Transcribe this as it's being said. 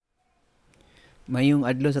Mayong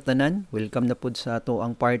adlaw sa tanan, welcome na pud sa ato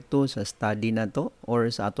ang part 2 sa study na to or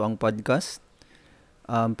sa ato ang podcast.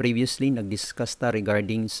 Previously, nag-discuss ta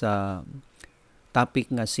regarding sa topic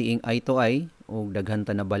nga seeing eye to eye o daghan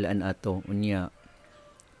ta na balaan ato. Unya,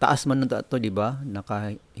 taas man nito ato, di ba?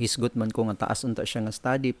 Nakahisgot man ko nga taas unta siya nga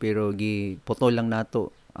study pero giputol lang nato,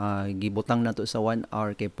 gibutang nato sa 1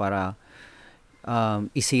 hour kay para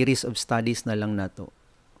i-series of studies na lang nato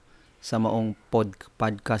sa maong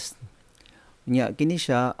podcast. Kini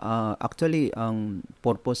siya actually ang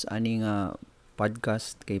purpose ani nga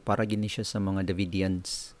podcast kay para gini siya sa mga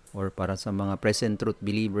Davidians or para sa mga present truth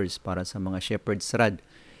believers, para sa mga shepherds rod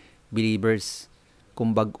believers.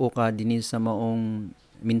 Kung bag-o ka dinhi sa maong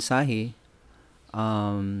mensahe,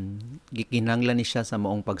 gikinahanglan ni siya sa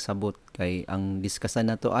maong pagsabot kay ang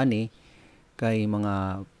diskasan nato ani kay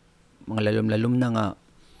mga lalom-lalom na nga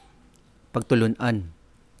pagtulun-an.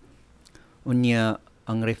 Unya,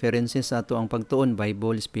 ang references sa ato ang pagtuon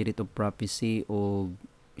Bible, Spirit of Prophecy o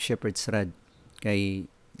Shepherd's Rod. Kay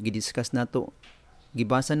gidiscuss nato,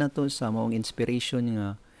 gibasa nato sa maong inspiration nga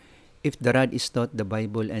if the rod is taught, the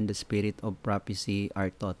Bible and the Spirit of Prophecy are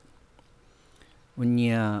taught.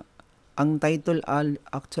 Unya, ang title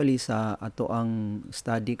actually sa ato ang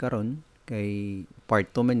study karon kay part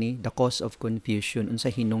 2 man ni The Cause of Confusion unsa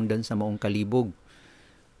hinungdan sa maong kalibog.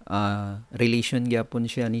 Relation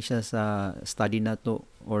gyapon siya sa study nato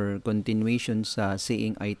or continuation sa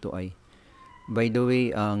seeing eye to eye. By the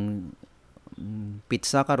way, ang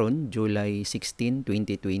pitsa karon July 16,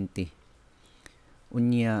 2020.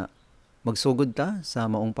 Unya, magsugod ta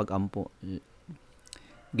sa maong pag-ampo.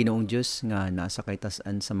 Ginoong Diyos nga nasa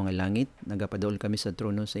kaytas-an sa mga langit, nagapadol kami sa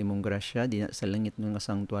trono sa imong grasya, di na sa langit nga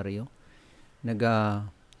sanktuaryo.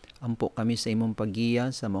 Ampo kami sa imong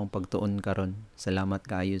paggiya sa maong pagtuon karon. Salamat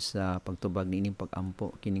kaayo sa pagtubag niining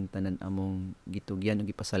pag-ampo kining tanan among gitugyan ug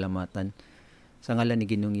gipasalamatan. Sa ngalan ni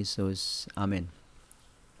Ginoong Hesus. Amen.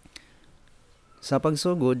 Sa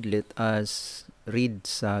pagsugod, let us read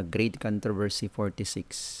sa Great Controversy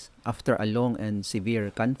 46. After a long and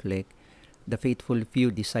severe conflict, the faithful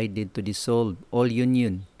few decided to dissolve all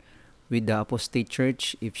union with the apostate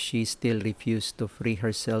church if she still refused to free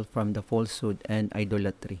herself from the falsehood and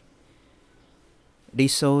idolatry. They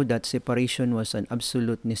saw that separation was an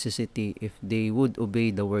absolute necessity if they would obey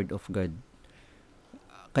the word of God.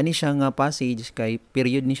 Kani siya nga passage kay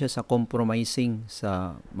period ni siya sa compromising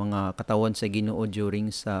sa mga katawan sa Ginoo during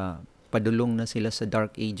sa padulong na sila sa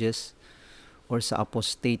dark ages or sa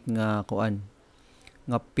apostate nga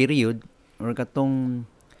period or katong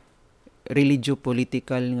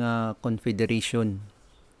religio-political nga confederation.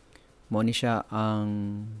 Mao ni siya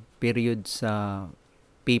ang period sa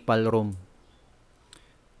papal Rome.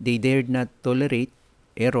 They dared not tolerate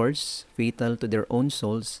errors fatal to their own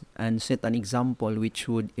souls and set an example which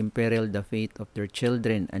would imperil the faith of their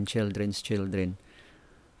children and children's children.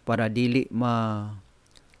 Para dili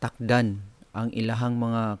matakdan ang ilahang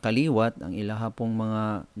mga kaliwat, ang ilaha pong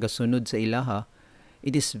mga gasunod sa ilaha,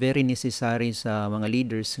 it is very necessary sa mga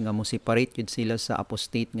leaders nga mo separate yun sila sa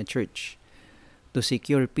apostate nga church. To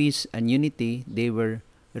secure peace and unity, they were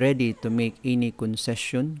ready to make any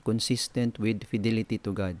concession consistent with fidelity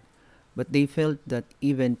to God. But they felt that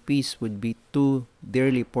even peace would be too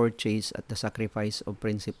dearly purchased at the sacrifice of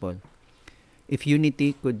principle. If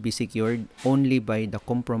unity could be secured only by the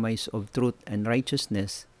compromise of truth and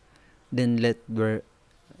righteousness, then let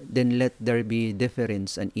there be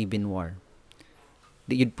difference and even war.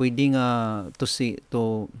 Di yun pwede nga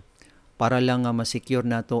to para lang nga ma-secure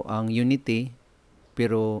nato ang unity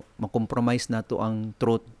pero makompromise nato ang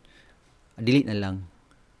truth, dili na lang.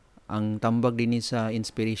 Ang tambag din sa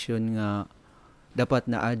inspiration nga dapat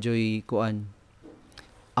na adyoy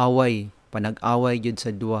away, panag-away jud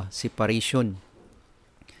sa duwa, separation.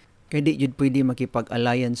 Kay di jud pwede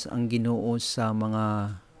makipag-alliance ang Ginoo sa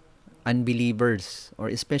mga unbelievers or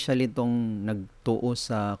especially tong nagtuo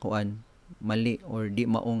sa mali or di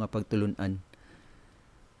mao nga pagtulun-an.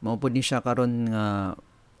 Mao pud ni siya karon nga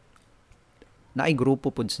naay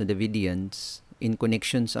grupo pud sa Davidians in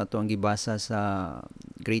connection sa ato ang gibasa sa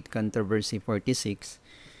Great Controversy 46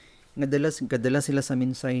 nga kadala sila sa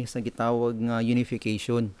minsay sa gitawag nga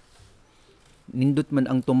unification. Nindot man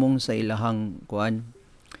ang tumong sa ilahang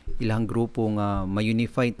ilahang grupo nga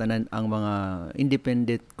ma-unify tanan ang mga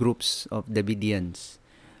independent groups of Davidians.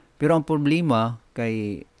 Pero ang problema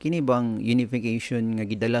kay kini bang unification nga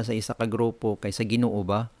gidala sa isa ka grupo kay sa Ginoo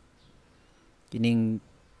ba? Kining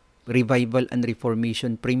revival and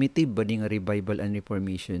reformation, primitive ba nga revival and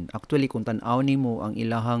reformation? Actually, kung tan-aw nimo ang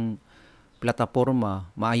ilahang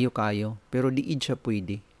plataporma, maayo kayo, pero di siya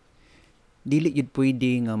pwede. Dili yun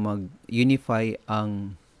pwede nga mag-unify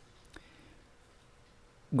ang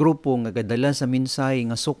grupo nga gadala sa mensahe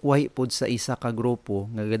nga sukway pod sa isa ka grupo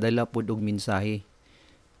nga gadala pod og mensahe.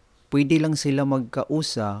 Pwede lang sila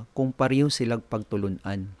magkausa kung pareho silang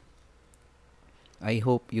pagtulunan. I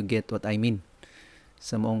hope you get what I mean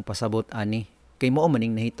sa maong pasabot ani. Kay mao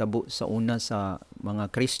maning nahitabo sa una sa mga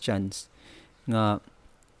Christians nga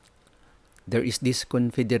there is this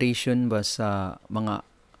confederation ba sa mga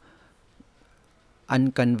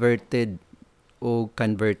unconverted o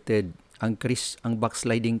converted. Ang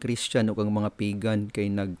backsliding Christian o ang mga pagan kay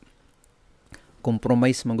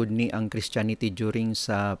compromise magud ni ang Christianity during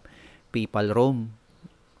sa papal Rome.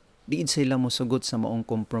 Diid sila mosugot sa maong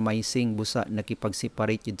compromising, busa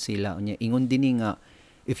nakipag-separate yun sila. Ingon din nga,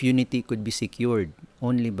 if unity could be secured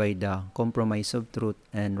only by the compromise of truth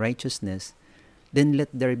and righteousness, then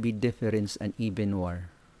let there be difference and even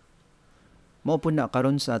war. Mao po na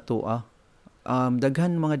karon sa ato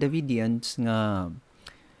daghan mga Davidians nga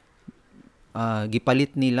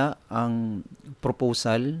gipalit nila ang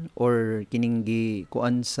proposal or kining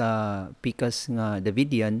gikuan sa pikas nga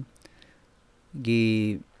Davidian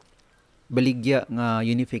baligya nga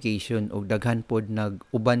unification o daghan pod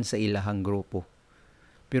nag-uban sa ilahang grupo.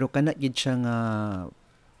 Pero kana gid siya nga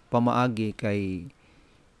pamaagi kay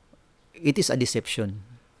it is a deception.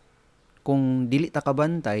 Kung dili ta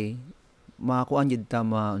kabantay, makuan gid ta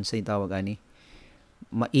unsay tawag ani?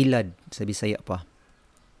 Mailad sa Bisaya pa.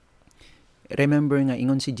 Remember nga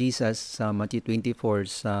ingon si Jesus sa Matthew 24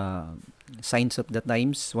 sa Signs of the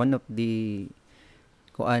Times, one of the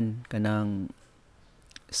kanang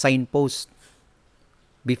signpost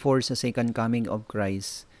before sa second coming of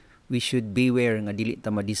Christ, we should beware nga dili ta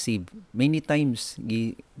ma-deceive. Many times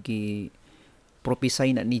gi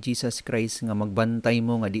prophesy na ni Jesus Christ nga magbantay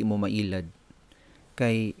mo nga di mo mailad.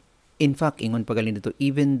 Kay in fact ingon pagaling dito,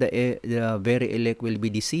 even the very elect will be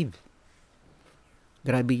deceived.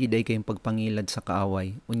 Grabe gid ay kayong pagpangilad sa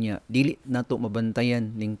kaaway. Unya dili nato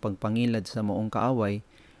mabantayan ning pagpangilad sa maong kaaway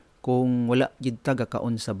kung wala gid ta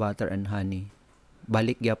gakaon sa butter and honey.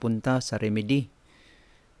 Balik gyapon ta sa remedy,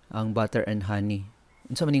 ang butter and honey.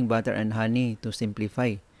 Unsa maning butter and honey to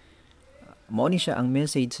simplify? Mao ni siya ang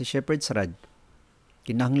message sa shepherd's rod.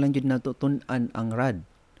 Kinahanglan jud nato tun-an ang rod.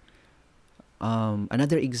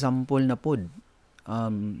 Another example na pod,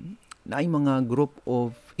 naay mga group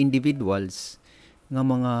of individuals nga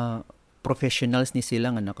mga professionals ni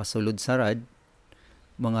sila nga nakasulod sa rod,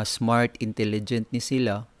 mga smart, intelligent ni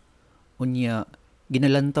sila, unya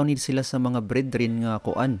ginalantaw ni sila sa mga brethren nga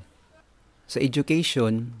kuan. Sa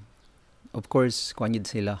education, of course, kuan yun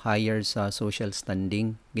sila higher sa social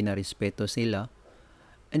standing, ginarespeto sila.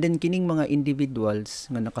 And then kining mga individuals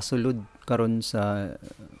nga nakasulod karon sa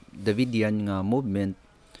Davidian nga movement,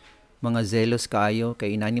 mga zealous kaayo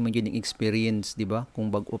kay inani man yun yung experience, di ba? Kung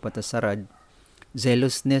bag-o pa ta sa rad,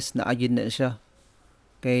 zealousness na agid na siya.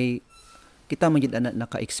 Kay kita man yun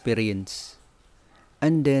naka-experience.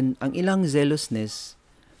 And then ang ilang zealousness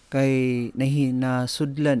kay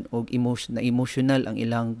nasudlan og emotional ang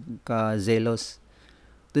ilang ka-zealous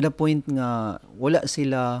to the point nga wala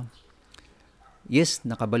sila, yes,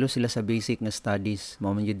 nakabalo sila sa basic nga studies.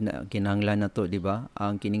 Mao man yun na kinahanglan nato, di ba?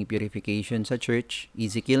 Ang kining purification sa church,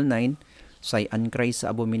 Ezekiel 9, say Christ sa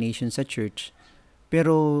abomination sa church.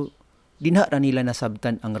 Pero dinha ra nila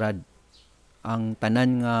nasabtan ang rad. Ang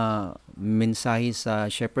tanan nga mensahe sa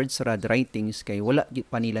shepherd's rod writings kay wala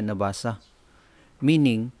pa nila nabasa.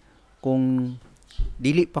 Meaning, kung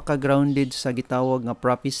dili pa ka grounded sa gitawag nga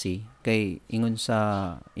prophecy, kay ingon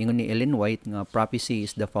ni Ellen White nga prophecy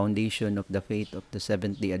is the foundation of the faith of the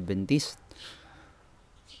Seventh-day Adventist.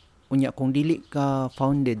 Unya, kung dili ka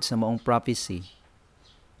founded sa maong prophecy,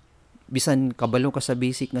 bisan kabalo ka sa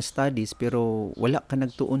basic nga studies pero wala ka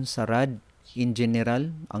nagtuon sa rod in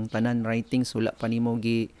general, ang tanan writings wala pa nimo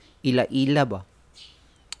gi ila-ila ba,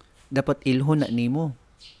 dapat ilhon na nimo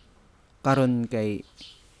karon kay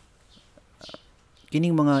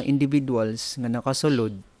kining mga individuals nga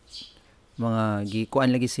nakasulod, mga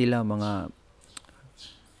gikuan lagi sila, mga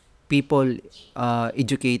people,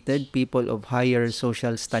 educated people of higher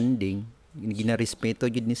social standing,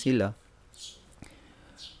 ginarespeto gid ni sila,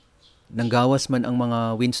 nanggawas man ang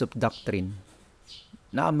mga winds of doctrine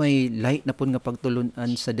na may light na pud nga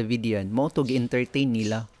pagtulunan sa Davidian, mao to gi-entertain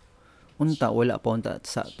nila. Unta wala pa unta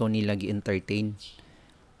sa to nila gi-entertain.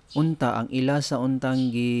 Unta ang ila sa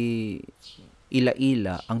untang gi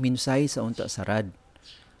ila-ila ang mensahe sa unta sa rad.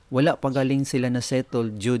 Wala pa galing sila na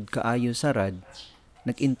settle jud kaayo sa rad.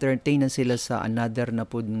 Nag-entertain na sila sa another na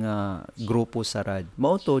pud nga grupo sa rad.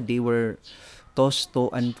 Mao to, they were tossed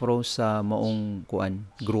to and fro sa maong kuan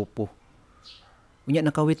grupo. Unya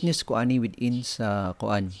naka-witness ko ani within sa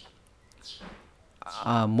kuan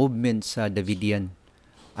movement sa Davidian.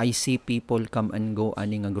 I see people come and go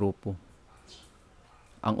ani nga grupo.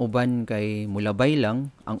 Ang uban kay mulabay lang,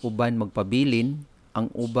 ang uban magpabilin, ang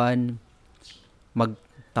uban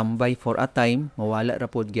magtambay for a time, mawala ra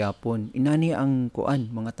pod gyapon. Inani ang kuan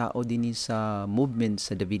mga tao dinhi sa movement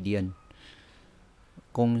sa Davidian.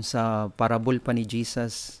 Kung sa parable pa ni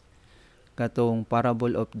Jesus, katong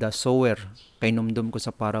parable of the sower, kay numdum ko sa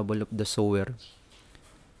parable of the sower,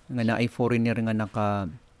 nga naay foreigner nga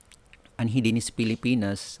anhi dinhi sa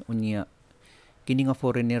Pilipinas, unya kini nga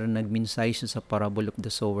foreigner nagminsay siya sa parable of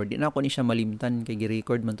the sower. Di na ako ni siya malimtan kay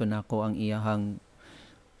gi-record man to nako ang iyahang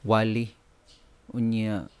wali.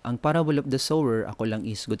 Unya, ang parable of the sower ako lang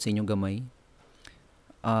isgot sa inyo gamay.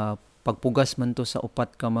 Pagpugas man to sa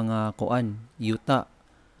upat ka mga kuan, yuta.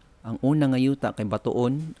 Ang una nga yuta kay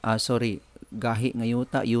batuon, gahi nga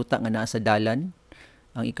yuta nga naa sa dalan.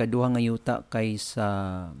 Ang ikaduha nga yuta kay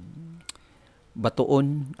sa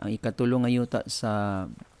batuon, ang ikatulo nga yuta sa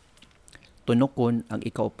tunokon, ang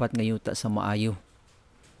ikaupat nga yuta sa maayo.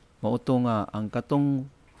 Mauto nga ang katong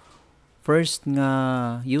first nga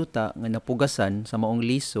yuta nga napugasan sa maong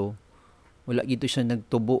liso, wala gito siya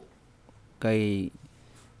nagtubo kay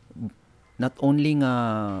not only nga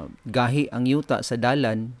gahi ang yuta sa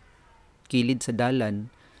dalan, kilid sa dalan,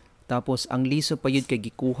 tapos ang liso pa yun kay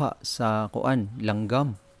gikuha sa kuan,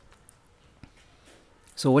 langgam.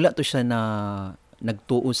 So wala to siya na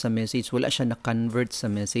nagtuo sa message, wala siya na convert sa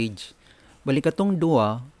message. Balik katong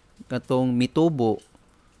duwa, katong mitubo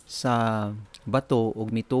sa bato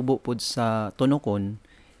ug mitubo pod sa tunokon,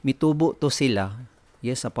 mitubo to sila.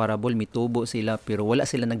 Yes, sa parable mitubo sila pero wala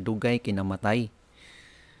sila nagdugay kinamatay.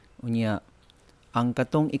 Unya, ang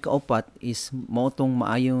katong ikaupat is mao tong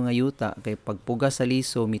maayo nga yuta kay pagpugas sa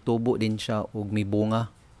liso mitubo din siya ug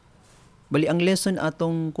mibunga. Bali ang lesson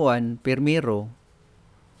atong kuan permero,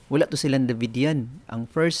 wala to silang Davidian. Ang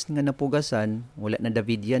first nga napugasan, wala na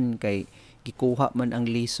Davidian kay gikuha man ang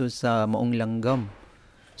liso sa maong langgam.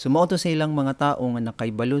 So mao to sa ilang mga tao nga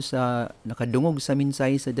nakadungog sa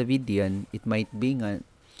minsay sa Davidian. It might be nga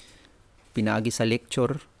pinaagi sa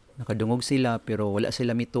lecture, nakadungog sila pero wala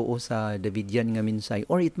sila mituo sa Davidian nga minsay,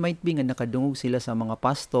 or it might be nga nakadungog sila sa mga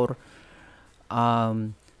pastor,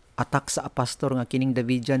 attack sa pastor nga kining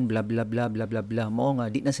Davidian bla bla bla bla bla bla, mao nga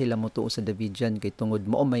di na sila motuo sa Davidian kay tungod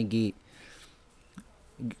mao man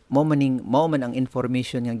ang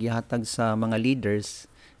information nga gihatag sa mga leaders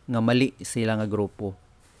nga mali sila nga grupo.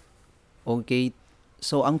 Okay,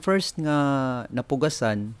 so ang first nga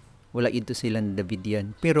napugasan, wala ito silang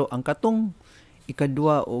Davidian. Pero ang katong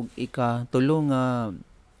ikadua o ikatulo nga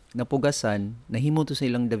napugasan, nahimo to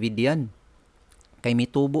silang Davidian. Kay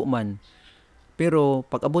mitubo man. Pero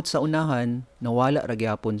pag abot sa unahan, nawala ra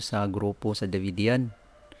gyapon sa grupo sa Davidian.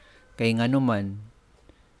 Kay ngano man,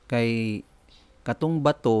 kay katong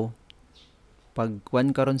bato, pag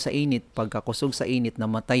kuwan karon sa init, pagkakusog sa init,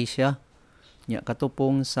 namatay siya. Nya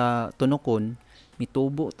katupong sa tunokon,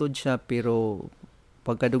 mitubo tod siya pero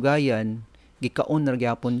pagkadugayan gikaon ra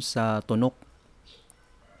gyapon sa tunok.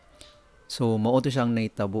 So mao to siyang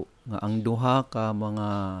nahitabo nga ang duha ka mga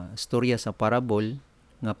storya sa parable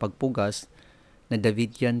nga pagpugas na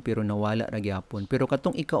Davidian pero nawala ra gyapon. Pero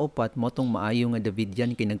katong ikaupat mo tong maayo nga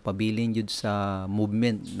Davidian kay nagpabilin jud sa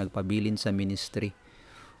movement, nagpabilin sa ministry.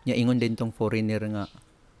 Nya ingon din tong foreigner nga,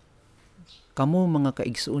 kamo mga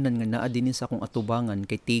kaigsuunan nga naa dinhi sa akong atubangan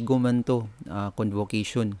kay tigo man to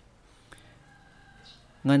convocation.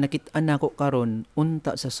 Nga nakit-an nako karon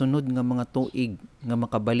unta sa sunod nga mga tuig nga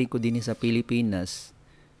makabalik ko dinhi sa Pilipinas,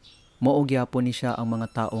 mao gyapon ni siya ang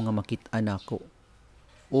mga tao nga makit-an nako.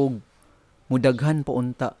 Og mudaghan pa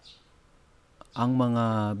unta ang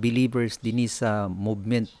mga believers dinhi sa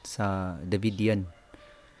movement sa Davidian.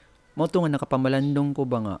 Mao to nga nakapamalandong ko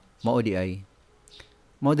ba nga mao di ay.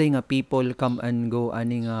 Mao day nga people come and go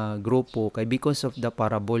ani nga grupo kay because of the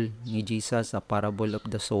parable ni Jesus, sa parable of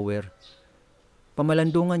the sower.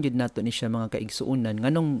 Pamalandungan jud nato ni siya mga kaigsuunan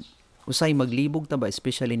nganong usay maglibog ta ba,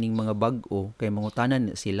 especially ning mga bag-o kay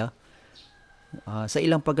mangutanan sila. Sa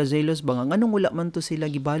ilang pagkazelos ba nga nganong wala man to sila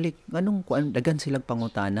gibalik, nganong kuan dagan silang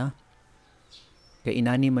pangutana. Kay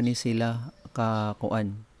inani man ni sila ka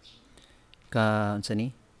kuan ka unsa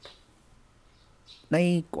ni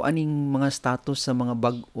nay kuaning mga status sa mga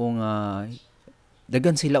bag-o nga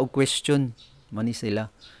dagan sila og question man ni sila.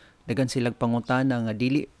 Dagan silang pangutana nga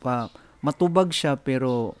dili pa matubag siya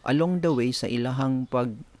pero along the way sa ilahang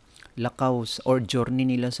paglakaw or journey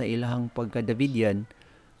nila sa ilahang pagka-Davidian,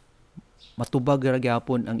 matubag ra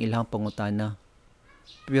gyapon ang ilahang pangutana.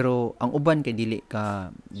 Pero ang uban kay dili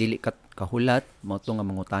ka kahulat, mao to nga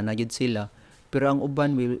mangutana jud sila. Pero ang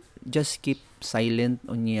uban will just keep silent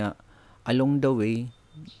unya along the way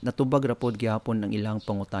natubag ra pod gyapon ang ilang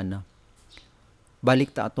pangutana.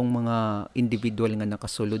 Balik ta atong mga individual nga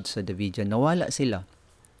nakasulod sa Davidian, nawala sila.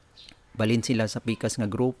 Balin sila sa pikas nga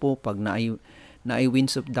grupo, pag naay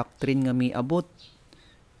winds of doctrine nga miabot,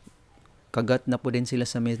 kagat na po din sila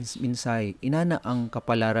sa minsay. Inana ang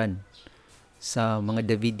kapalaran sa mga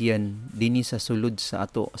Davidian dinhi sa sulod sa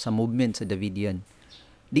ato sa movement sa Davidian.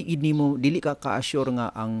 Dili ka ka-assure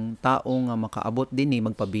nga ang tao nga makaabot dinhi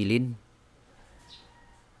magpabilin.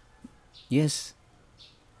 Yes.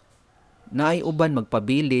 Naay uban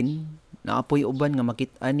magpabilin, naapoy uban nga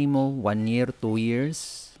makit-an nimo 1 year, 2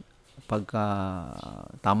 years, pagka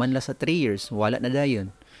taman la sa 3 years, wala na dayon.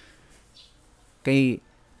 Kay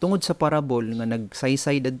tungod sa parabol nga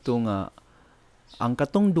nagsaysay dadto nga ang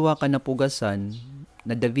katong duha ka napugasan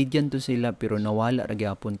na Davidian to sila pero nawala ra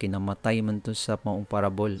gyapon kinamatay man to sa maong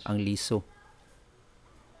parabol ang liso.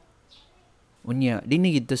 Unya,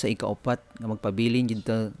 dinhi gid to sa ikaupat nga magpabilin gid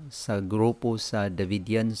to sa grupo sa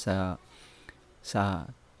Davidian sa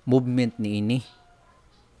movement niini.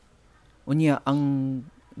 Unya, ang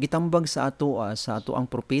gitambag sa ato ang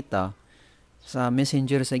propeta sa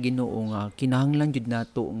messenger sa Ginoo nga kinahanglan jud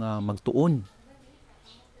nato nga magtuon.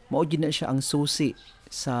 Mao jud na siya ang susi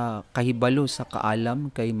sa kahibalo sa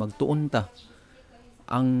kaalam kay magtuon ta.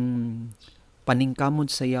 Ang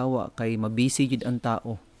paningkamot sa yawa kay mabisi jud ang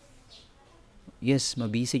tao. Yes,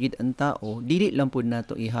 mabisi jud ang tao. Dili lang pud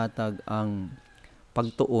nato ihatag ang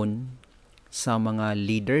pagtuon sa mga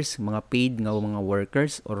leaders, mga paid nga mga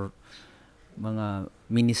workers or mga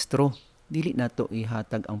ministro. Dili nato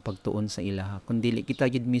ihatag ang pagtuon sa ilaha. Kundi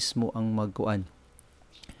kita jud mismo ang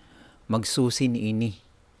magsusi niini.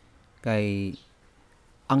 Kay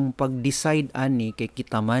ang pag-decide ani kay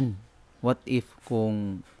kita man. What if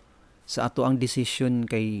kung sa ato ang decision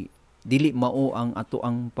kay dili mao ang ato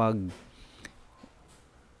ang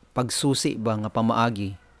pagsusi ba nga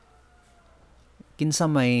pamaagi, kinsa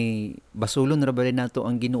may basulon ra ba nato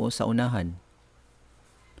ang Ginoo sa unahan?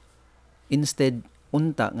 Instead,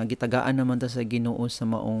 unta nga gitagaan naman ta sa Ginoo sa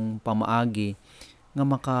maong pamaagi nga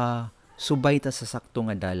makasubay ta sa sakto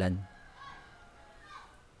nga dalan.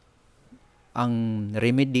 Ang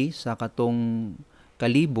remedy sa katong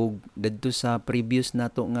kalibog dadto sa previous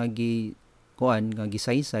nato nga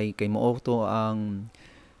gisaysay kay mao to ang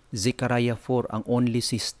Zechariah 4, ang only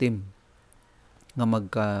system nga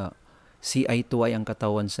CI2 ay ang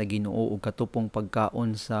katawan sa Ginoo ug katupong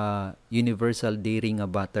pagkaon sa universal dairy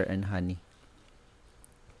nga butter and honey.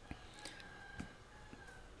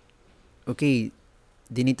 Okay,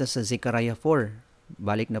 dinita sa Zechariah 4.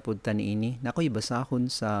 Balik na pud ta niini. Nakoy basahon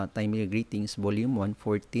sa Timely Greetings Volume 1,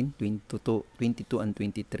 14, 22 and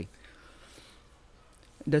 23.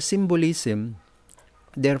 The symbolism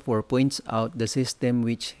therefore points out the system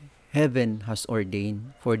which heaven has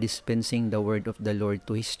ordained for dispensing the word of the Lord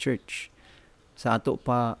to His church. Sa ato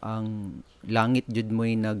pa ang langit jud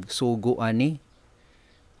mo'y nagsugo ani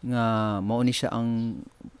nga mao ni siya ang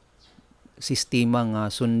sistema nga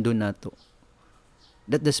sundon nato.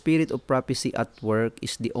 That the spirit of prophecy at work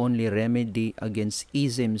is the only remedy against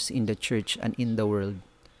isms in the church and in the world.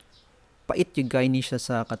 Pait yung gay ni siya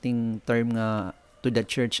sa kating term nga to the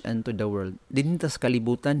church and to the world. Dinintas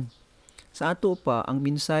kalibutan. Sa ato pa, ang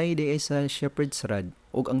minsay di ay sa Shepherd's Rod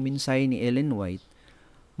o ang minsay ni Ellen White,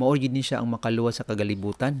 maorgid ni siya ang makaluwa sa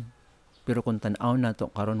kagalibutan. Pero kung tanaw na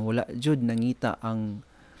to, karon wala jud nangita ang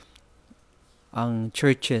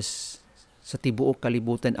churches sa tibuok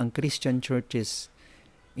kalibutan, ang Christian churches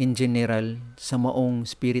in general sa maong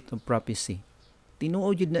spirit of prophecy.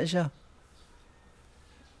 Tinuod jud na siya.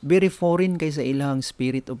 Very foreign kay sa ilang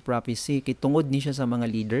spirit of prophecy kay tungod ni siya sa mga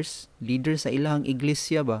leaders sa ilang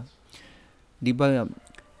iglesia ba. Di ba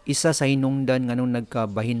isa sa hinungdan nganong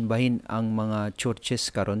nagkabahin-bahin ang mga churches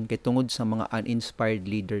karon kay tungod sa mga uninspired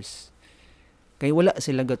leaders. Kay wala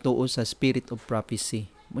sila gatuo sa spirit of prophecy.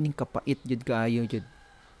 Muning kapait jud kaayo jud.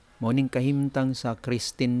 Muning kahimtang sa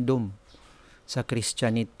Christendom, sa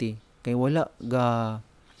Christianity. Kay wala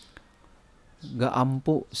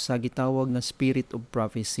gaampo sa gitawag na spirit of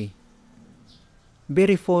prophecy.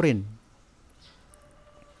 Very foreign.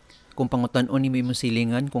 Kung pangutan-on ni mo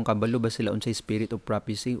silingan kung kabalo ba sila unsay spirit of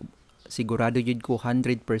prophecy, sigurado jud ko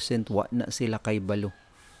 100% wa na sila kay balo.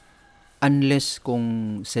 Unless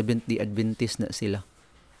kung Seventh-day Adventist na sila.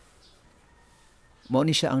 Mao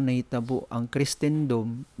ni siya ang nahitabo. Ang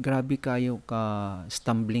Christendom, grabe kayo ka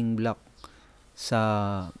stumbling block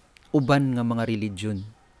sa uban nga mga religion.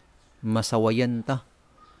 Masawayan ta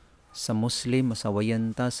sa Muslim,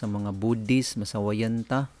 masawayan ta sa mga Buddhist, masawayan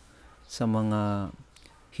ta sa mga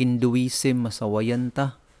Hinduism, masawayan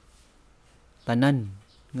ta. Tanan.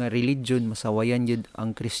 nga religion masawayan yun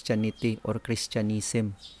ang Christianity or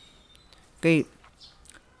Christianism. Kay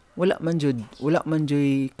wala man jud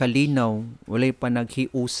kalinaw, walay pa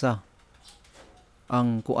naghiusa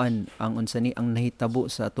ang unsa ni ang nahitabo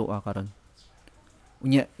sa atoa karon.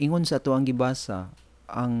 Unya ingon sa ato ang gibasa,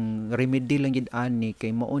 ang remedy lang gid ani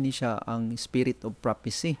kay mao ni siya ang spirit of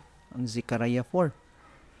prophecy, ang Zechariah 4.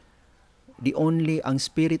 Ang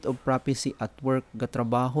spirit of prophecy at work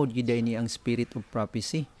gatrabaho gid ni ang spirit of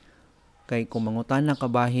prophecy. Kay kung mangutana ka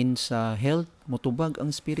bahin sa health, motubag ang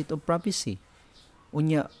spirit of prophecy.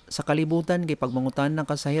 Unya sa kalibutan kay pag mangutana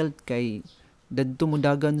ka sa health kay dadto mo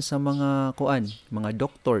dagan sa mga mga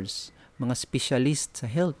doctors, mga specialist sa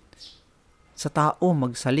health. Sa tao,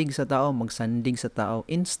 magsalig sa tao, magsandig sa tao.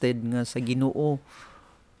 Instead nga sa Ginoo,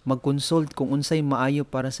 mag-consult kung unsay maayo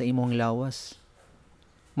para sa imong lawas.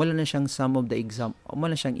 Wala na siyang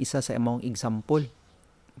wala siyang isa sa imong example.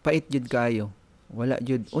 Pait jud kayo. Wala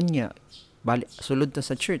jud unya. Sulod ta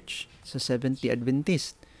sa church, sa Seventh-day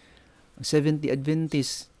Adventist. Ang Seventh-day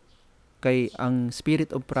Adventist kay ang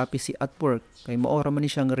spirit of prophecy at work kay maora man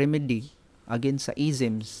ni siyang remedy against sa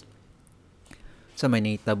isms sa may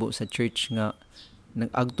nahitabo sa church nga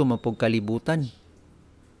nag-agto mapog kalibutan.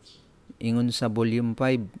 Ingon sa volume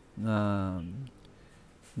 5 nga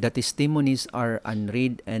the testimonies are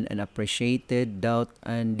unread and unappreciated, doubt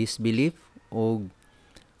and disbelief, o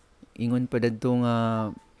ingon pa dadto nga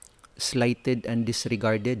slighted and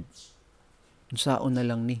disregarded. Unsaon na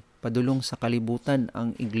lang ni padulong sa kalibutan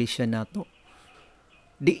ang iglesia nato.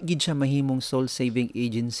 Di gid siya mahimong soul saving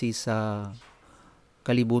agency sa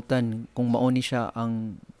kalibutan kung mao ni siya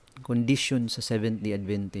ang condition sa Seventh-day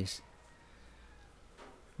Adventist.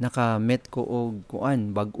 Naka-met ko og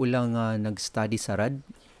bag-o lang nag-study sa rad.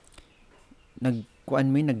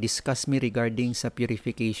 Nag-discuss mi regarding sa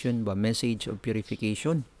purification ba, message of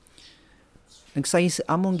purification.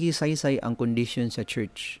 Among gisaysay ang condition sa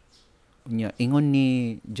church. Unya, ingon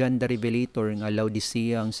ni John the Revelator nga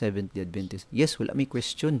Laodicea ang Seventh-day Adventist. Yes, wala may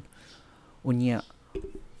question. Unya,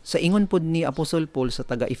 sa ingon pod ni Apostle Paul sa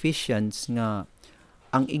taga-Ephesians nga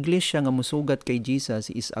ang iglesia nga musugat kay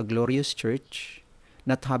Jesus is a glorious church,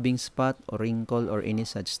 not having spot or wrinkle or any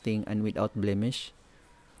such thing, and without blemish.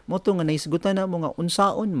 Moto nga naisgutan na mo nga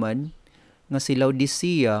unsaon man nga si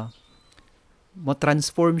Laodicea mo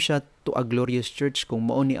transform siya to a glorious church kung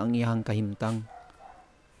mao ni ang iyang kahimtang.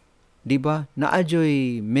 Diba?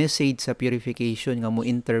 Naadyoy message sa purification nga mo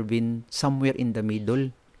intervene somewhere in the middle.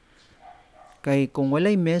 Kay kung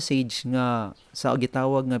walay message nga sa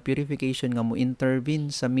gitawag nga purification nga mo intervene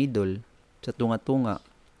sa middle, sa tunga-tunga,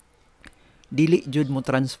 dili jud mo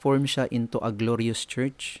transform siya into a glorious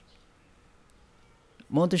church.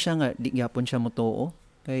 Mo to siya nga di gyapon siya motuo.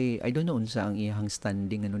 Kay I don't know unsa ang iyang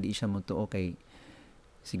standing ano di siya motuo kay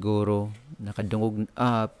siguro nakadungog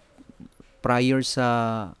prior sa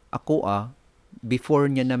ako before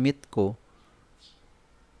niya na-meet ko,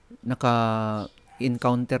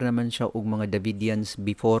 naka-encounter naman siya og mga Davidians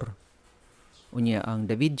before. Unya, ang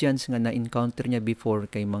Davidians nga na-encounter niya before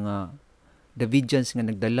kay mga Davidians nga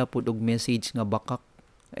nagdala pod og message nga bakak.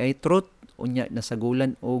 Ay truth, unya,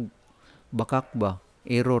 nasagulan og bakak ba?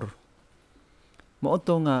 Error. Mao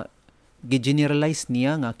to nga, gi-generalize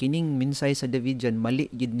niya nga kining minsay sa Davidian, mali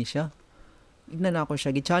gid ni siya. Ignan ako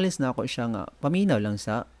siya, gi-challenge na ako siya nga, paminaw lang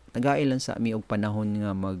sa, tagay lang sa mi og panahon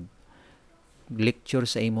nga mag-lecture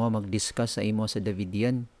sa imo, mag-discuss sa imo sa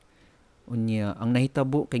Davidian. Unya, ang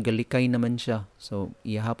nahitabo kay galikay naman siya. So,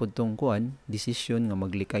 iyahapod tong decision nga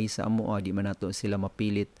maglikay sa amo, di man nato sila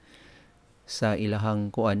mapilit sa ilahang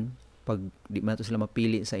pag di man nato sila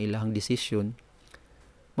mapili sa ilahang decision.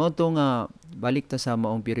 Mao to nga, balik ta sa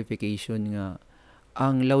maong purification nga,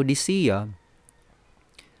 ang Laodicea,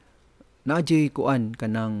 naadyoy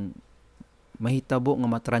kanang mahitabo nga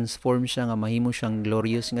matransform siya nga mahimo siyang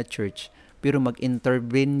glorious nga church pero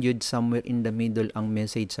mag-intervene yun somewhere in the middle ang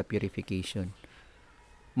message sa purification.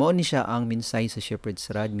 Mao ni siya ang minsay sa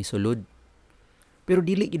Shepherd's Rod misulod. Pero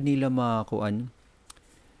dili gid nila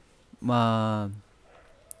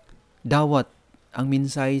dawat ang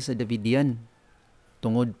minsay sa Davidian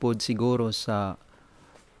tungod pod siguro sa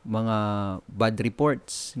mga bad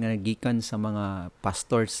reports nga nagikan sa mga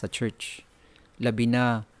pastors sa church. Labi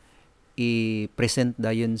na i-present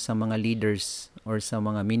dayon sa mga leaders or sa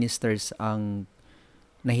mga ministers ang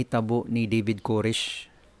nahitabo ni David Koresh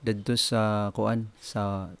dadto sa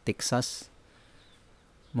sa Texas.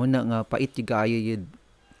 Muna nga pait yung kaayo yun.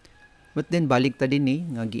 But then balik ta din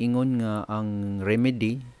nga giingon nga ang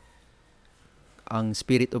remedy, ang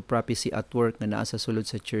spirit of prophecy at work na naa sa sulod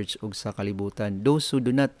sa church ug sa kalibutan. Those who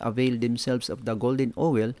do not avail themselves of the golden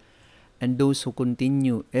oil and those who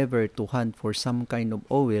continue ever to hunt for some kind of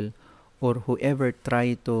oil, or whoever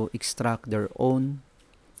try to extract their own,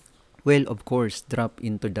 will of course drop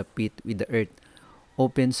into the pit with the earth,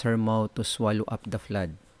 opens her mouth to swallow up the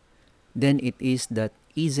flood. Then it is that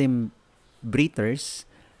ism breathers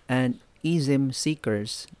and ism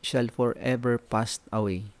seekers shall forever pass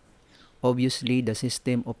away. Obviously, the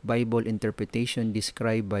system of Bible interpretation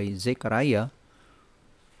described by Zechariah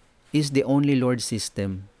is the only Lord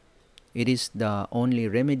system. It is the only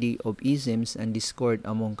remedy of isms and discord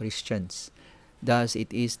among Christians. Thus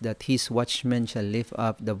it is that his watchmen shall lift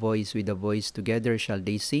up the voice with the voice, together shall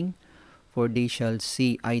they sing, for they shall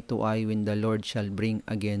see eye to eye when the Lord shall bring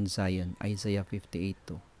again Zion. Isaiah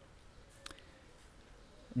 58:2.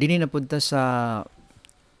 Dini napunta sa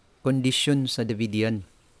kondisyon sa Davidian.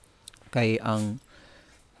 Kay ang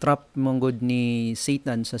trap manggod ni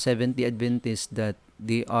Satan sa Seventh-day Adventist that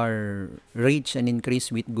they are rich and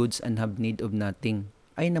increase with goods and have need of nothing.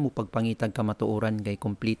 Ay na mo pagpangitag kamatuoran kay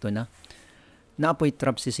kompleto na. Naapoy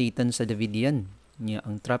trap si Satan sa Davidian. Niya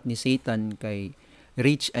ang trap ni Satan kay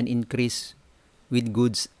rich and increase with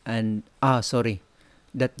goods and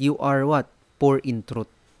that you are what? Poor in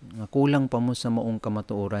truth. Nga kulang pa mo sa maong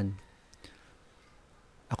kamatuoran.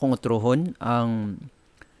 Akong utrohon ang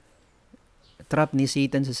trap ni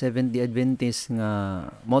Satan sa Seventh-day Adventist nga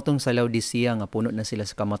motong sa Laodicea nga puno na sila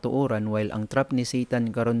sa kamatuoran, while ang trap ni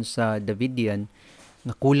Satan karon sa Davidian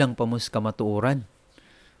nga kulang pa mo sa kamatuoran.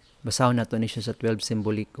 Basahon nato ni siya sa 12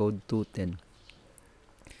 Symbolic Code 2:10.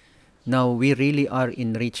 Now, we really are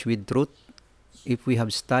enriched with truth if we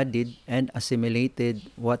have studied and assimilated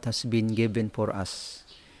what has been given for us.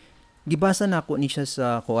 Gibasa na ako ni siya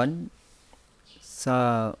sa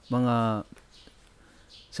mga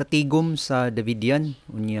sa tigom sa Davidian,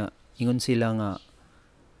 unya ingon sila nga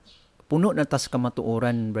puno na tas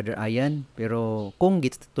kamatuoran, Brother Ayan, pero kung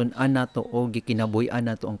gitun-an nato o gikinabuy-an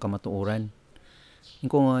nato ang kamatuoran.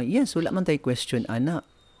 Kung yes, wala man tay question ana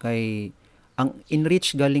kay ang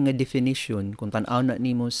enrich galing nga definition kung tan-aw na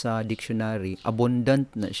nimo sa dictionary, abundant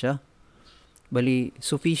na siya. Bali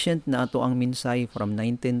sufficient na ato ang minsay from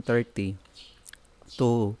 1930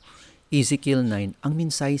 to Ezekiel 9, ang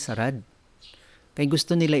minsay sarad. Kay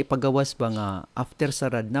gusto nila ipagawas ba nga after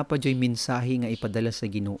sarad na pa joy mensahe nga ipadala sa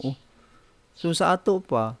Ginoo. So sa ato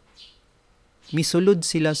pa misulod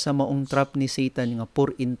sila sa maong trap ni Satan nga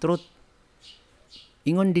poor in truth.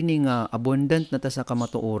 Ingon din nga abundant na ta sa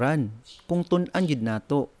kamatuoran. Kung tun-an jud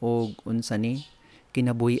nato og unsa ni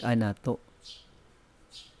kinabuhi-an nato.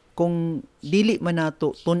 Kung dili man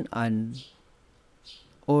nato tun-an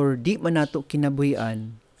or di man nato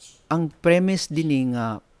kinabuhi-an, ang premise din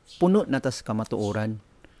nga puno na tas kamatuoran.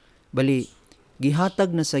 Bali,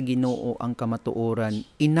 gihatag na sa Ginoo ang kamatuoran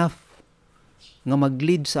enough nga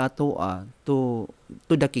mag-lead sa ato to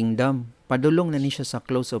the kingdom. Padulong na ni siya sa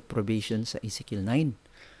close of probation sa Ezekiel 9.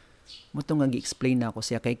 Muto nga gi-explain na ako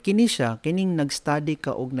siya kay kining nag-study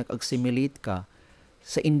ka og nag-assimilate ka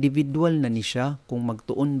sa individual na ni siya kung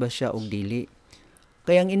magtuon ba siya og dili.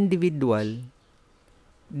 Kaya ang individual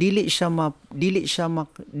dili siya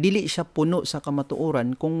puno sa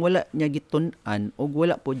kamatuoran kung wala niya gitun-an o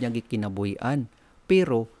wala po niya gikinabuhi-an.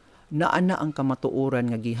 Pero naana ang kamatuoran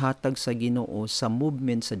nga gihatag sa Ginoo sa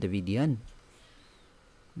movement sa Davidian.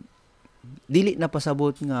 Dili na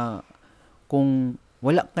pasabot nga kung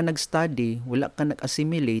wala ka nag-study, wala ka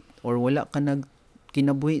nag-assimilate or wala ka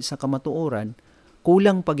nagkinabuhi sa kamatuoran,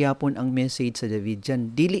 kulang pagyapon ang message sa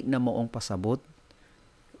Davidian. Dili na moong pasabot.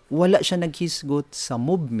 Wala siya naghisgot sa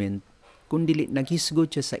movement, kundi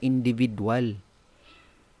naghisgot siya sa individual.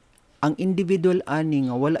 Ang individual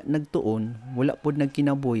ani nga wala nagtuon, wala pod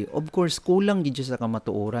nagkinabuhi, of course kulang gid siya sa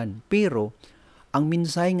kamatuoran. Pero ang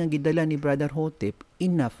mensahe nga gidala ni Brother Hotep,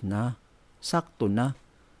 enough na, sakto na.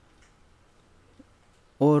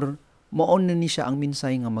 Or maon na ni siya ang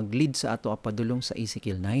mensahe nga mag-lead sa ato apadulong sa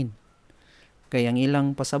Ezekiel 9. Kaya ang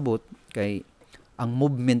ilang pasabot kay ang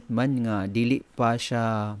movement man nga dili pa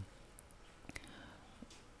siya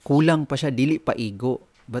kulang pa siya, dili pa igo,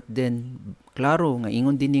 but then klaro nga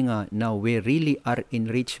ingon din nga now we really are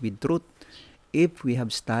enriched with truth if we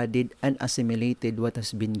have studied and assimilated what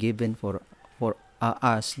has been given for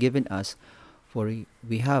us for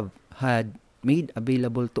we have had made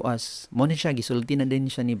available to us. Mo na siya gisulti na din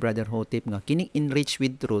siya ni Brother Hotep nga kining enriched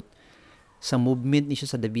with truth sa movement ni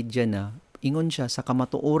siya sa Davidian na ingon siya sa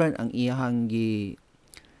kamatuoran ang iyahang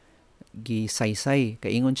gisaysay.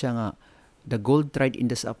 Kay ingon siya nga the gold tried in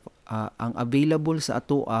the ang available sa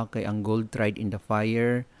ato kay ang gold tried in the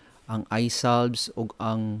fire, ang eye salves ug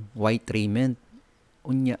ang white raiment.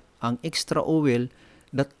 Unya ang extra oil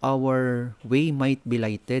that our way might be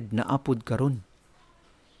lighted naapod karon.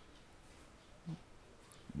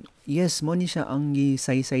 Yes, mo ni siya ang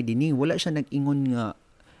gisaysay dinhi. Wala siya nag-ingon nga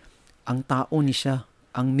ang tao ni siya,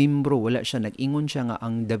 ang membro, wala siya nag-ingon siya nga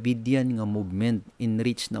ang Davidian nga movement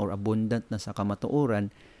enriched na or abundant na sa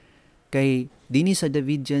kamatuoran kay dinhi sa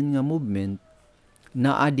Davidian nga movement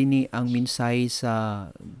naa dinhi ang mensahe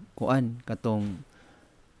sa kuan katong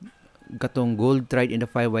gold tried in the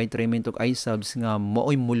five white raiment of Isabs nga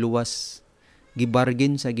maoy muluwas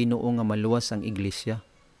gibargen sa Ginoo nga maluwas ang iglesia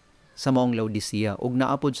sa maong Laodicea ug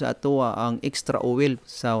naapod sa atoa ang extra oil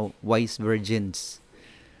sa wise virgins.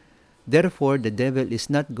 Therefore, the devil is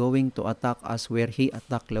not going to attack us where he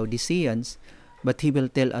attacked Laodiceans, but he will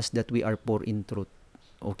tell us that we are poor in truth.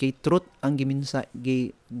 Okay, truth ang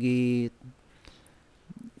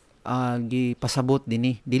pasabot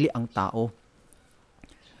dinhi, dili ang tao.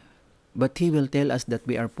 But he will tell us that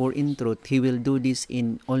we are poor in truth. He will do this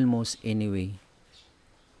in almost any way.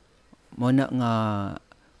 Muna nga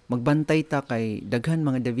magbantay ta kay daghan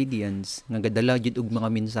mga Davidians nga gadala jud og mga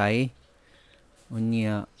mensahe.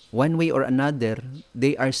 Unya, one way or another,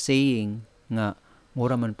 they are saying nga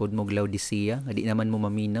mura man pod mo Laodicea nga di naman mo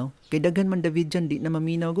maminaw. Kay daghan man Davidian di na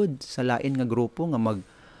maminaw gud sa lain nga grupo nga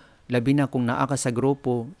labi na kung naa ka sa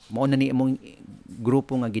grupo, mao na ni imong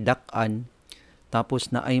grupo nga gidak-an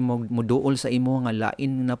tapos na ay muduol sa imo nga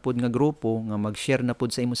lain na pod nga grupo nga mag-share na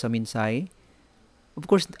pod sa imo sa mensahe.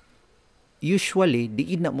 Of course, usually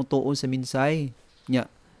di na mo tuo sa mensahe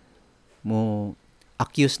nya mo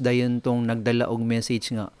accuse dayon tong nagdala og message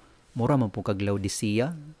nga mura man po kag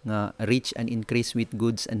Laodicea nga rich and increase with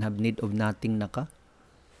goods and have need of nothing na ka.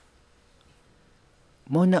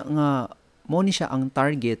 Mo ni siya ang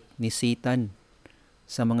target ni Satan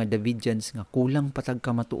sa mga Davidians nga kulang patag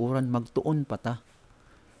kamatuoran magtuon pata.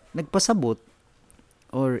 Nagpasabot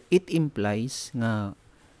or it implies nga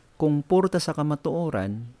kung purta sa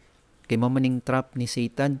kamatuoran kay mamaning trap ni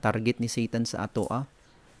Satan, target ni Satan sa atoa.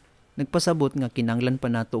 Nagpasabot nga kinanglan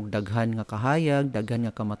pa nato og daghan nga kahayag, daghan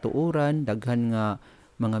nga kamatuoran, daghan nga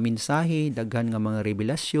mga mensahe, daghan nga mga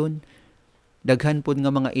revelasyon, daghan pod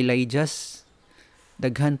nga mga Elijahs,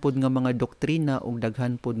 daghan pod nga mga doktrina ug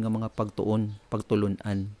daghan pod nga mga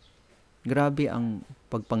pagtulunan. Grabe ang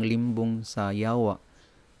pagpanglimbong sa yawa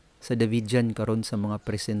sa Davidian karon sa mga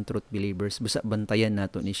present truth believers. Basta bantayan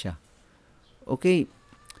nato ni siya. Okay.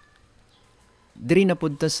 Diri na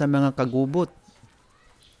punta sa mga kagubot.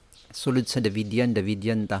 Sulod sa Davidian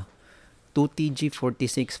ta. 2TG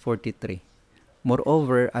 4643.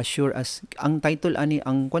 Moreover, assure us, ang title ani,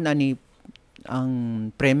 ang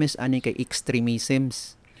premise ani kay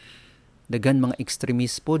extremisms. Dagan mga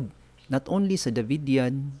extremist pod. Not only sa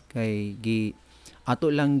Davidian, kay ato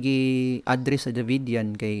lang address sa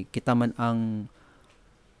Davidian, kay kita man ang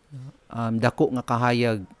dako nga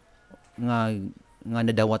kahayag nga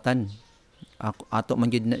nadawatan. Ato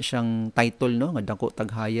man gyud na siyang title no nga dako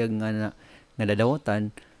taghayag nga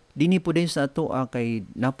nadawatan. Dini po din sa ato kay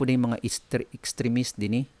napo din mga extremist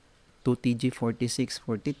dinhi. 2TG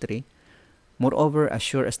 4643. Moreover, as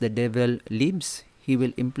sure as the devil lives, he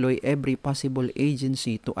will employ every possible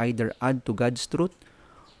agency to either add to God's truth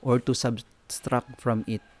or to subtract from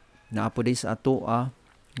it. Naapo din sa ato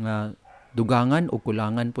nga dugangan o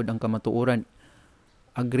kulangan pod ang kamatuoran,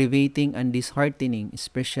 aggravating and disheartening,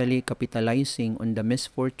 especially capitalizing on the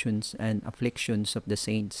misfortunes and afflictions of the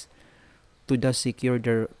saints to thus secure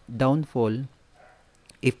their downfall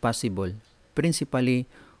if possible. Principally,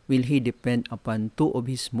 will he depend upon two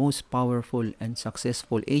of his most powerful and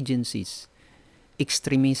successful agencies,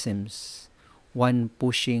 extremisms, one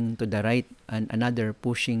pushing to the right and another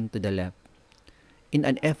pushing to the left. In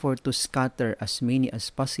an effort to scatter as many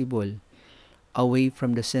as possible away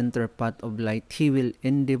from the center path of light, he will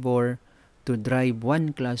endeavor to drive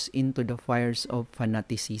one class into the fires of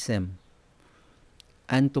fanaticism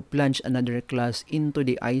and to plunge another class into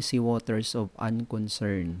the icy waters of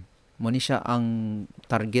unconcern. Muna siya ang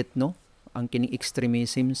target, no? Ang kining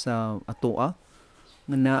extremism sa atoa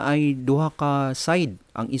nga naay duha ka side.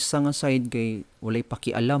 Ang isa nga side kay walay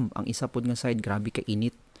pakialam, ang isa pod nga side grabe ka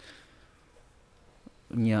init.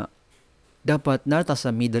 Nya dapat nata sa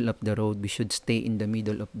middle of the road. We should stay in the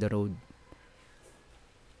middle of the road.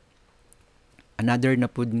 Another na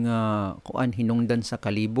pud nga hinungdan sa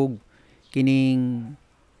kalibog, kining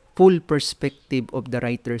full perspective of the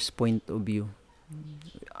writer's point of view.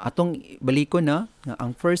 Atong balikon na nga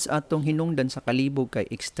ang first atong hinungdan sa kalibog kay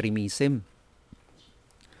extremism.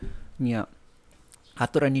 Nya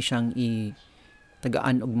ato ra ni siyang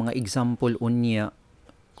tagaan og mga example unya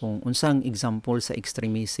kung unsang example sa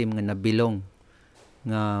extremism nga nabilong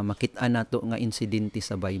nga makit-an nato nga insidente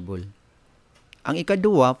sa Bible. Ang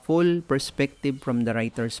ikaduha, full perspective from the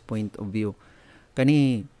writer's point of view.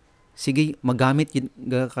 Kani sige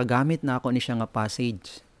kagamit na ako ni siya nga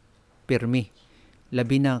passage pirmi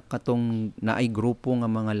labi na katong naay grupo nga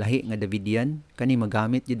mga lahi nga Davidian kani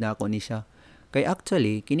magamit yun na ako ni siya kay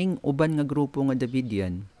actually kining uban nga grupo nga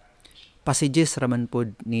Davidian passages raman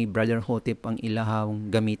pod ni Brother Hotep ang ilahang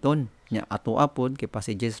gamiton nya ato apod kay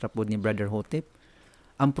passages ra pod ni Brother Hotep.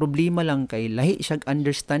 Ang problema lang kay lahi siyag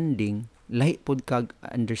understanding, lahi pod kag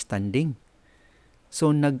understanding.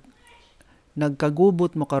 So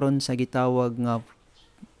nagkagubot mo karon sa gitawag nga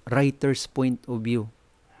writer's point of view.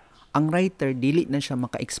 Ang writer dili na siya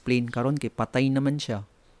maka-explain karon kay patay naman siya.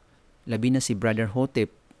 Labi na si Brother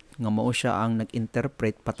Hotep nga mao siya ang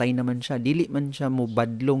nag-interpret, patay naman siya, dili man siya mo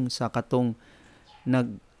badlong sa katong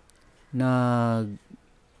nag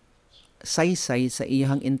saysay sa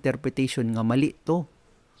iyang interpretation nga mali to.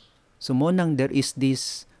 So mo nang there is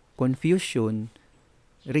this confusion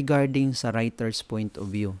regarding sa writer's point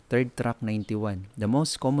of view. Third track 91. The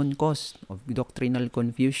most common cause of doctrinal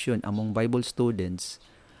confusion among Bible students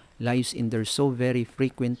lies in their so very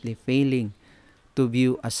frequently failing to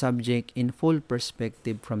view a subject in full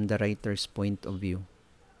perspective from the writer's point of view.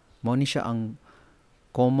 Mao ni siya ang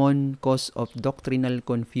common cause of doctrinal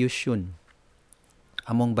confusion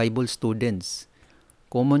among Bible students.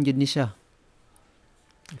 Common yun ni siya.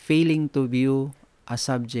 Failing to view a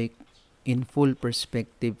subject in full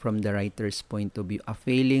perspective from the writer's point of view. A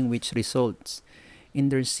failing which results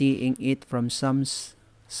in their seeing it from some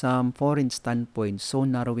foreign standpoint, so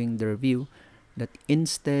narrowing their view that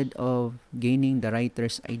instead of gaining the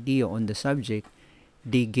writer's idea on the subject,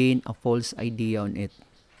 they gain a false idea on it.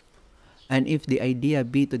 And if the idea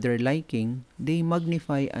be to their liking, they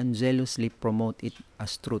magnify and zealously promote it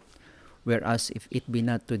as truth. Whereas if it be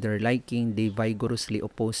not to their liking, they vigorously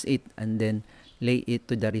oppose it and then lay it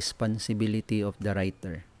to the responsibility of the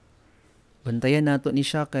writer. Bantayan nato ni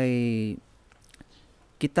siya kay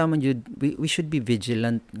kita man jud we should be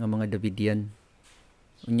vigilant nga mga Davidian.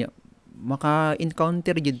 Unya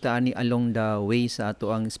maka-encounter jud ta ani along the way sa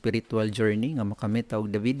ato ang spiritual journey nga makamit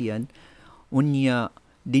og Davidian. Unya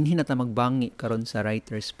dinhi na ta magbangi karon sa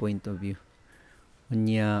writer's point of view.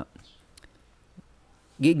 Unya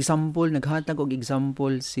naghatag og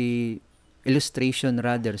example si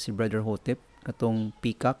si Brother Hotep katong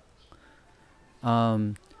peacock.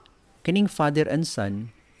 Kining father and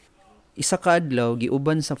son, isa ka adlaw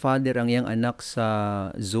giuban sa father ang iyang anak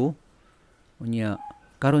sa zoo. Unya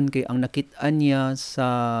karon kay ang nakit-an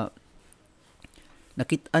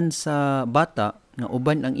sa bata nga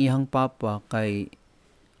uban ang iyang papa kay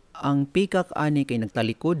ang peacock ani kay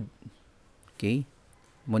nagtalikod. Okay?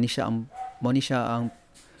 Mo ni siya ang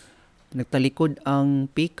nagtalikod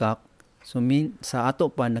ang peacock. So sa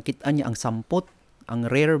ato pa nakita niya ang sampot, ang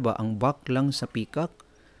rear ba, ang back lang sa peacock.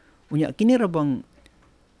 Unya kini ra bang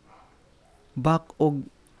back og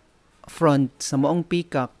front sa maong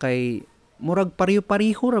peacock kay murag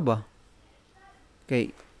pareho ra ba?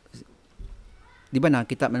 Kay di ba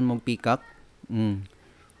nakita man mong peacock?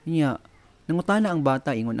 Unya nangutana ang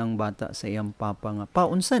bata, ingon ang bata sa iyang papa nga, pa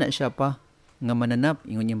unsa na siya pa nga mananap?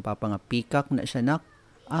 Ingon niyang papa nga, peacock na siya nak.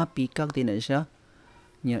 Peacock din na siya.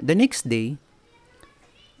 The next day,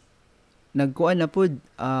 nag-agto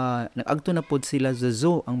na pod sila sa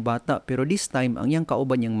zoo ang bata, pero this time ang iyang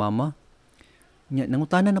kauban niyang mama.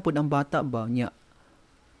 Nangutana na pod ang bata ba niya.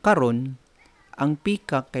 Karon ang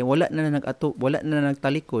peacock kay wala na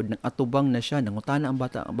nagtalikod, nagatubang na siya. Nangutana ang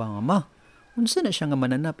bata ba nga, ma, unsa na siya nga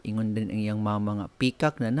mananap? Ingon din ang iyang mama nga,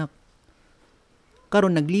 peacock na nak.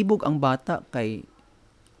 Karon naglibog ang bata kay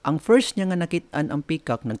ang first niya nga nakit-an ang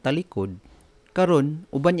peacock nagtalikod. Karon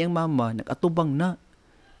uban niyang mama nagatubang na.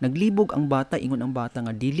 Naglibog ang bata, ingon ang bata nga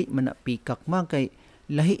dili man na peacock ma kay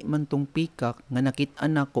lahi man tong peacock nga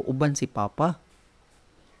nakit-an nako uban si papa.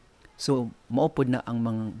 So mao pod na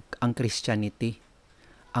ang Christianity,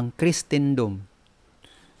 ang Christendom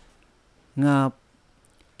nga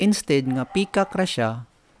instead nga peacock ra siya,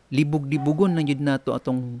 libog-libugon na jud nato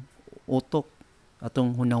atong utok,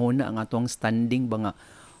 atong hunahuna ang atong standing ba nga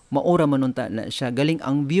maura manunta na siya. Galing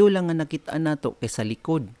ang view lang nga nakita nato kay sa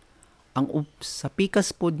likod. Ang sa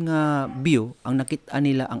pikas pod nga view, ang nakita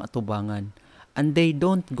nila ang atubangan. And they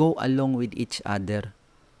don't go along with each other.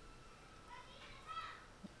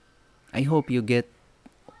 I hope you get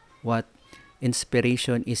what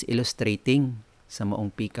inspiration is illustrating sa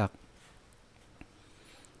maong peacock.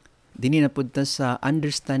 Dini na punta sa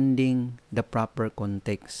understanding the proper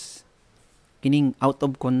context. Kining out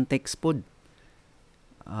of context pod.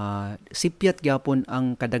 Sipyat gyapon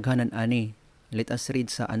ang kadaghanan ani. Let us read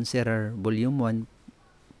sa Answerer Volume 1,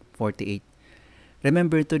 48.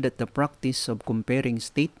 Remember too that the practice of comparing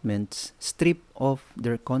statements stripped of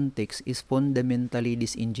their context is fundamentally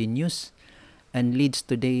disingenuous and leads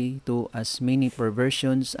today to as many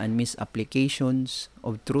perversions and misapplications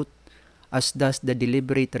of truth as does the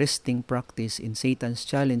deliberate resting practice in Satan's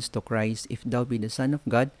challenge to Christ, "If thou be the Son of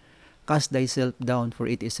God, cast thyself down, for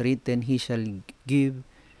it is written, He shall give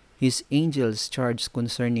His angels charge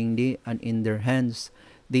concerning thee, and in their hands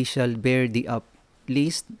they shall bear thee up,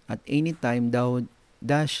 lest at any time thou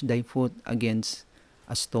dash thy foot against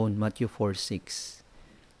a stone." Matthew 4:6.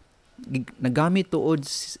 Nagamit tuod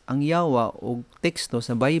ang yawa o teksto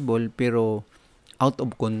sa Bible pero out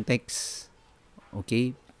of context.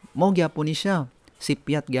 Okay? Mao gyapon ni siya.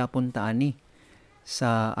 Sipyat gyapon ta ani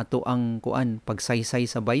sa ato ang pagsaysay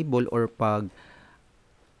sa Bible or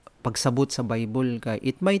pagsabot sa Bible kay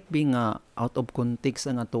it might be nga out of context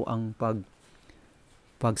ang ato ang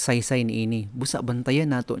pagsaysay niini. Busa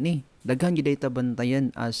bantayan nato ni. Daghan gyud ta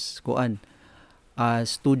bantayan as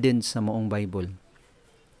as students sa maong Bible.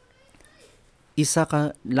 Isa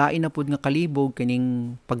ka lain na pud nga kalibog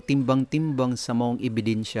kining pagtimbang-timbang sa maong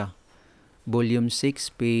ebidensya. Volume 5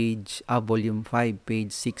 page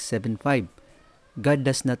 675. God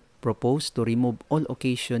does not propose to remove all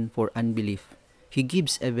occasion for unbelief. He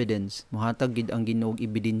gives evidence. Mohatag gid ang Ginoo og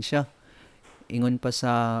ebidensya. Ingon pa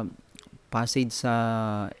sa passage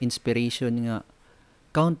sa inspiration nga,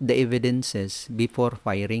 count the evidences before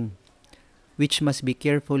firing, which must be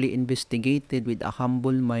carefully investigated with a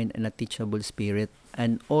humble mind and a teachable spirit,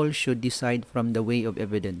 and all should decide from the way of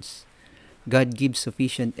evidence. God gives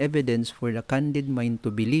sufficient evidence for the candid mind to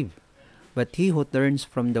believe, but he who turns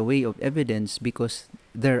from the way of evidence because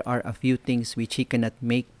there are a few things which he cannot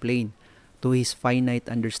make plain to his finite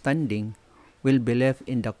understanding will be left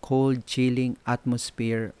in the cold, chilling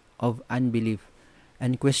atmosphere of unbelief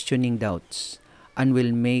and questioning doubts, and will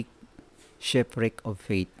make shipwreck of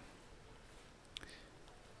faith.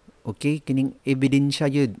 Okay, kining ebidensya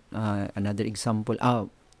yun. Another example.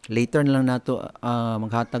 Later na lang nato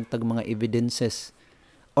maghatag-tag mga evidences.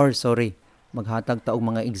 Maghatag ta og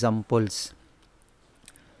mga examples.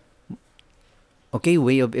 Okay,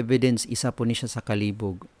 way of evidence, isa po ni siya sa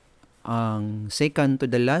kalibog. Ang second to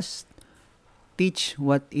the last, teach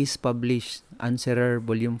what is published. Answerer,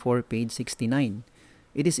 Volume 4, page 69.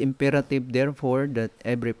 It is imperative, therefore, that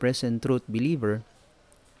every present truth believer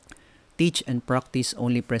teach and practice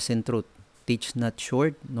only present truth. Teach not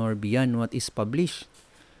short nor beyond what is published.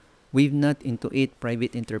 Weave not into it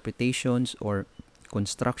private interpretations or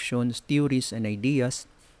constructions, theories, and ideas,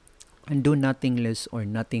 and do nothing less or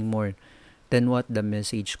nothing more than what the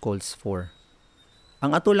message calls for.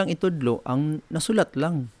 Ang ato lang itudlo, ang nasulat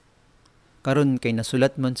lang. Karon kay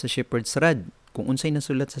nasulat man sa Shepherd's Rod. Kung unsay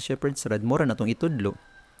nasulat sa Shepherd's Rod, mora na tong itudlo.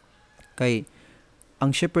 Kay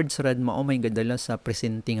ang Shepherd's Rod mao may gadala sa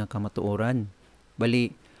presente nga kamatuoran. Bali,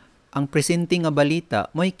 ang presente nga balita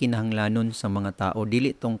mo'y kinahanglanon sa mga tao,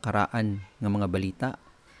 dili tong karaan nga mga balita.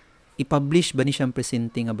 I-publish ba ni siyang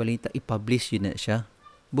presente nga balita? I-publish yun na siya.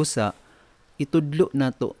 Busa, itudlo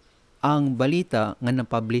nato ang balita nga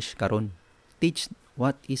na-publish karon. Teach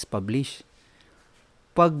what is published.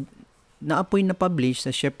 Pag naapoy na-publish sa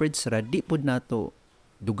Shepherd's Rod, di po nato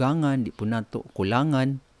dugangan, di po nato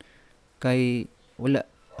kulangan, kay wala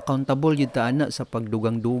accountable yun ta ana sa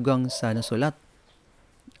pagdugang-dugang sa nasulat.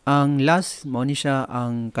 Ang last, mao ni siya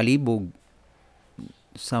ang kalibog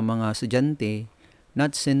sa mga estudyante,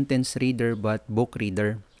 not sentence reader but book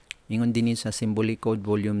reader. Ingon din sa Symbolic Code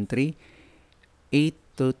Volume 3, 8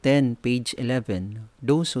 to 10, page 11.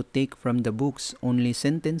 Those who take from the books only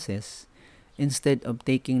sentences instead of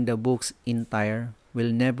taking the books entire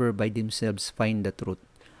will never by themselves find the truth.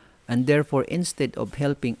 And therefore, instead of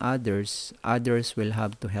helping others, others will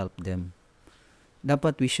have to help them.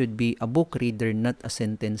 Dapat we should be a book reader, not a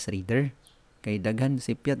sentence reader. Kay daghan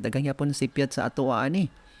yapon sipyat sa ato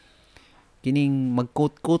ani. Kining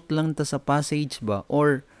mag-quote-quote lang ta sa passage ba,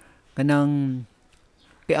 or kanang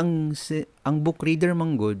kay ang book reader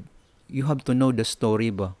manggod, you have to know the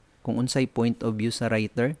story ba. Kung unsay point of view sa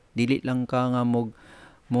writer, dili lang ka nga mo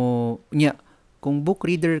nya. Kung book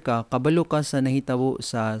reader ka, kabalo ka sa nahitabo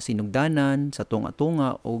sa sinugdanan, sa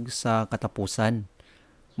tunga-tunga o sa katapusan.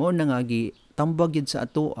 Mao na nga tambag yun sa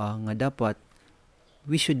ato nga dapat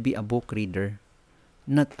we should be a book reader,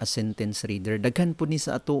 not a sentence reader. Daghan po ni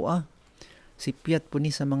sa ato sipyat po ni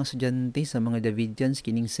sa mga estudyante, sa mga Davidians,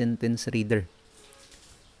 kining sentence reader.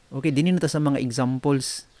 Okay, dinin na ta sa mga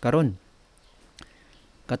examples karon.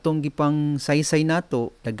 Katong gipang saysay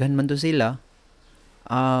nato, daghan man to sila.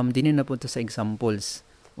 Dinin na po to sa examples.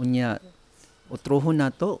 Unya, utrohon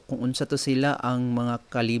nato kung unsa to sila ang mga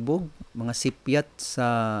kalibog, mga sipyat sa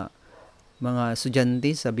mga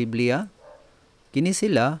estudyante sa Biblia, kini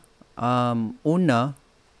sila una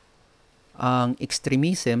ang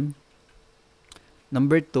extremism,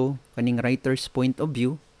 number 2 kaning writer's point of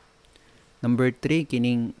view, number 3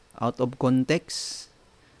 kining out of context,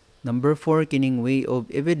 number 4 kining way of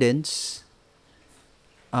evidence,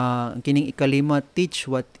 kining ikalima teach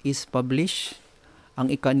what is published, ang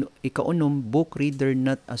ikaunom book reader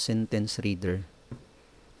not a sentence reader.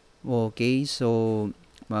 Okay, so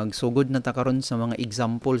magsugod na ta karon sa mga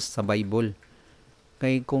examples sa Bible.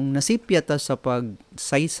 Kay kung nasipya ta sa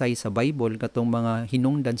pagsaysay sa Bible katong mga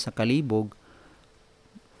hinungdan sa kalibog,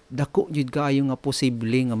 dako jud kaayo nga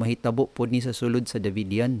posible nga mahitabo pod ni sa sulod sa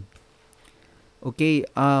Davidian. Okay,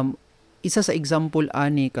 isa sa example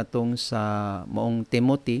ani katong sa maong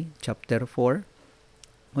Timothy chapter 4.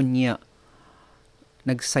 Unya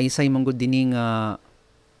nagsaysay man gud dinhi nga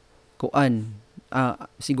kuan,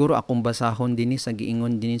 siguro akong basahon dinhi sa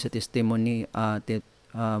giingon dinhi sa testimony,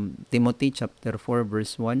 Timothy chapter 4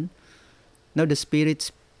 verse 1. Now the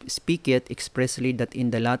Spirit speaketh expressly that in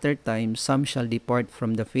the latter times some shall depart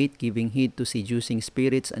from the faith, giving heed to seducing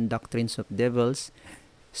spirits and doctrines of devils,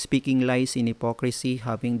 speaking lies in hypocrisy,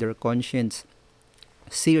 having their conscience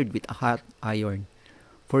seared with a hot iron,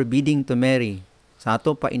 forbidding to marry. Sa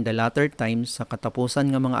ato pa in the latter times, sa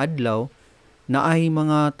katapusan nga mga adlaw, na ay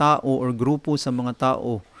mga tao or grupo sa mga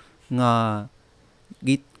tao nga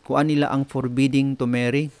kuan nila ang forbidding to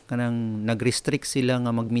marry, kanang nagrestrict sila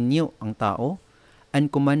nga magminyo ang tao,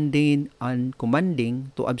 and commanding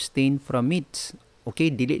to abstain from meats. Okay,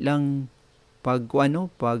 dili lang pag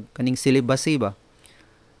kaning celibacy ba.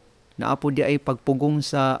 Naapo di ay pagpugong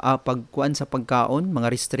sa pagkuan sa pagkaon, mga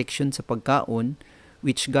restriction sa pagkaon,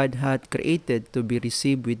 which God hath created to be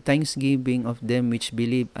received with thanksgiving of them which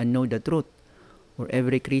believe and know the truth. For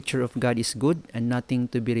every creature of God is good, and nothing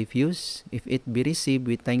to be refused, if it be received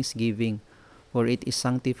with thanksgiving, for it is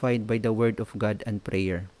sanctified by the word of God and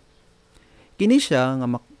prayer. Kini siya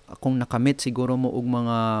nga kung nakamit siguro mo og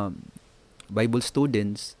mga Bible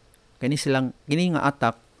students, kini nga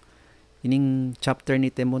attack, kining chapter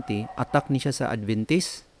ni Timothy, attack ni siya sa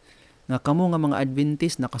Adventist, nga kamo nga mga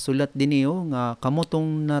Adventist nakasulat din niyo nga kamo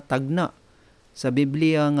tong natagna sa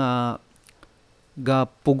Biblia nga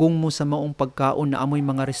pugong mo sa maong pagkaon na amoy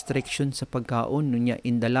mga restriction sa pagkaon. Nunya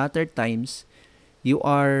in the latter times you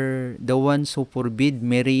are the ones who forbid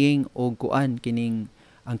marrying o kuan kining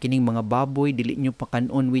mga baboy dili nyo pa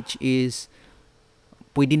kanon, which is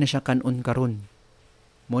pwede na siya kanon karon.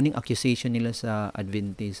 Morning accusation nila sa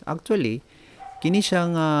Adventist. Actually kini siya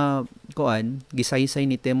nga kuan gisaysay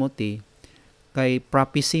ni Timothy kay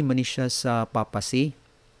prophecy man ni siya sa papacy.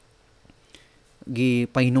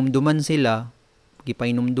 Gipahinumduman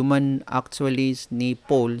actually ni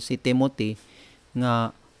Paul si Timothy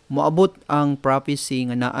nga moabot ang prophecy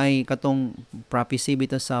nga naay katong prophecy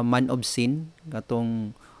bitaw sa man of sin,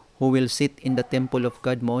 katong who will sit in the temple of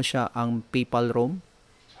God, mo siya ang papal Rome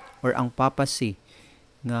or ang papacy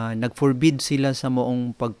nga nagforbid sila sa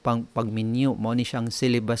moong pagminyo, mao ni siya ang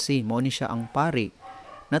celibacy, mao ni siya ang pari.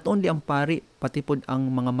 Not only ang pari, pati pod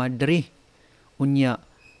ang mga madre. Unya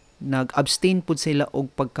nag-abstain pod sila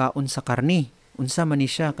og pagkaon sa karne. Unsa man ni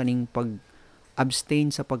siya kaning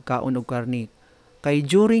pag-abstain sa pagkaon og karne. Kay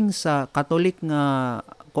during sa Catholic nga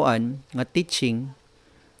teaching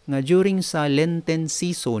nga during sa Lenten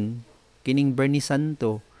season kining Bernie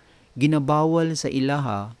Santo, ginabawal sa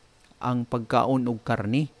ilaha ang pagkaon og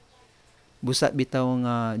karne. Busa bitaw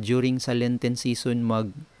nga during sa Lenten season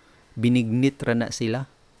binignit ra na sila.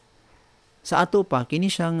 Sa ato pa kini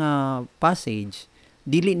siya nga passage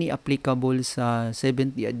dili ni applicable sa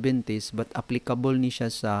Seventh-day Adventist, but applicable ni siya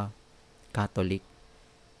sa Catholic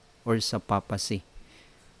or sa papacy.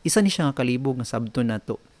 Isa ni siya nga kalibog nga sabton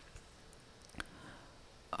nato.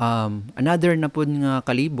 Another na po nga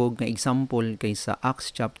kalibog nga example kay sa Acts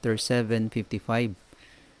chapter 7:55.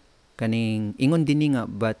 Kaning ingon dinhi nga,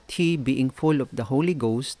 but he being full of the Holy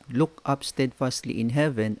Ghost looked up steadfastly in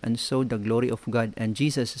heaven and saw the glory of God and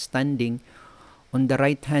Jesus standing on the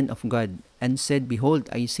right hand of God, and said, behold,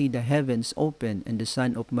 I see the heavens open and the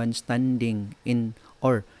Son of Man standing on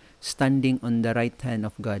the right hand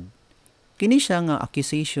of God. Kini siya nga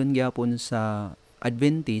accusation gyapon sa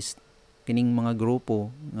Adventist, kining mga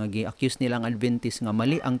grupo nga gi-accuse nila ang Adventist nga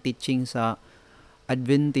mali ang teaching sa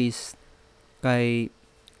Adventist kay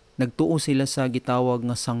nagtuo sila sa gitawag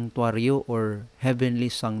nga sanctuaryo or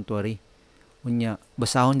heavenly sanctuary. Unya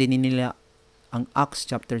basahon din nila ang Acts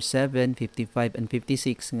chapter 7:55 and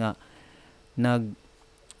 56 nga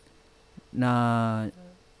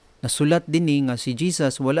nasulat din nga si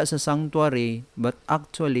Jesus wala sa sanctuary, but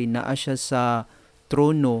actually naa siya sa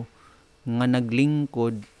trono nga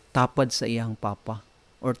naglingkod tapad sa iyang papa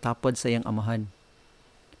or tapad sa iyang amahan.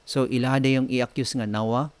 So ilada yung i-accuse nga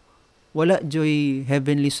nawa wala joy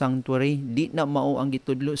heavenly sanctuary, di na mao ang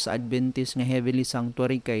gitudlo sa Adventist nga heavenly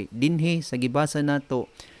sanctuary kay dinhi sa gibasa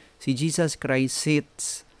nato si Jesus Christ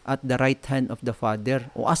sits at the right hand of the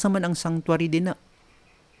Father. O asa man ang sanctuary din na?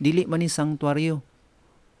 Dili man ni sanctuaryo.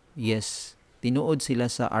 Yes, tinuod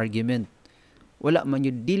sila sa argument. Wala man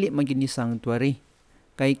yun, dili man yun ni sanctuary.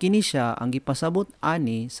 Kay kini siya ang gipasabot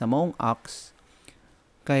ani sa maong Acts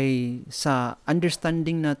kay sa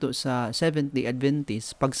understanding nato sa Seventh-day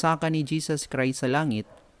Adventist, pagsaka ni Jesus Christ sa langit,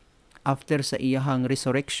 after sa iyahang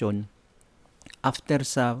resurrection, after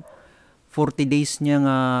sa 40 days niya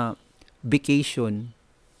nga vacation,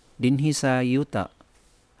 dinhi sa yuta,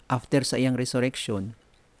 after sa iyang resurrection,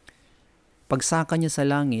 pagsaka niya sa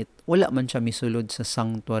langit, wala man siya misulod sa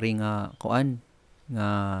sanctuary nga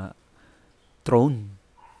throne.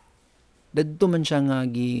 Dadto man siya nga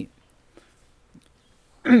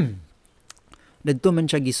dadto man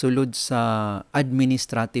siya gisulod sa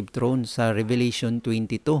administrative throne sa Revelation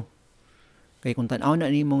 22. Kay kung tan-aw na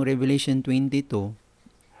nimong Revelation 22,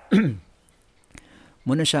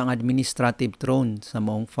 muna siya ang administrative throne sa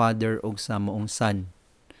maong Father o sa maong Son.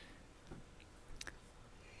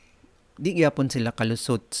 Di gyapon sila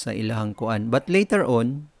kalusot sa ilahang kuan. But later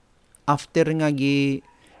on, after nga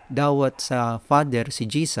dawat sa Father si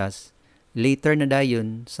Jesus, later na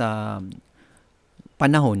dayon sa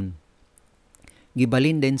panahon,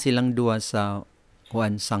 gibalin din silang duwa sa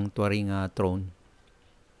sanctuary nga throne.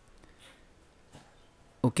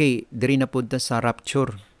 Okay, diri na punta sa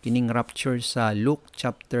rapture. Kining rapture sa Luke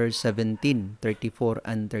chapter 17, 34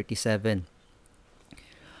 and 37.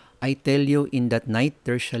 I tell you, in that night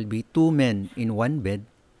there shall be two men in one bed,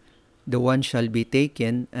 the one shall be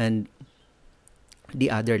taken and the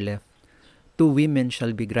other left. Two women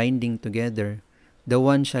shall be grinding together, the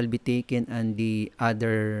one shall be taken and the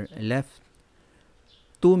other left.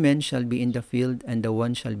 Two men shall be in the field, and the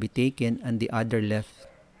one shall be taken and the other left.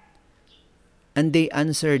 And they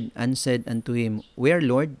answered and said unto him, Where,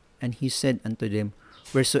 Lord? And he said unto them,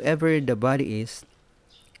 Wheresoever the body is,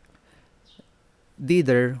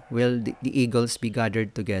 thither will the eagles be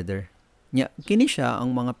gathered together. Nya, kini siya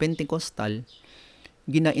ang mga Pentecostal,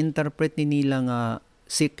 gina-interpret ni nila nga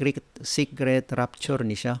secret rapture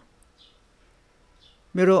ni siya.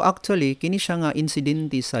 Pero actually, kini siya nga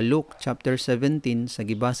insidente sa Luke chapter 17 sa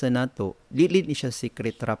gibasa nato, dili ni siya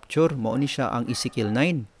secret rapture, mao ni siya ang Ezekiel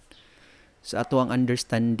 9. Sa ato ang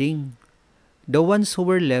understanding, the ones who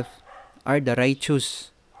were left are the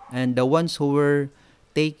righteous, and the ones who were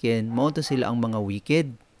taken, mao to sila ang mga wicked.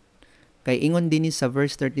 Kay ingon din sa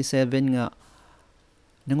verse 37 nga,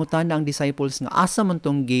 nangutana ang disciples nga, asa man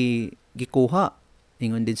tong gikuha?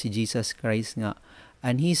 Ingon din si Jesus Christ nga,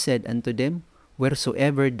 and he said unto them,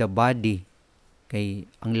 wheresoever the body, kay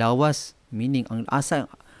ang lawas, meaning ang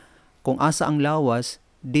kung asa ang lawas,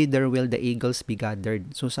 thither will the eagles be gathered.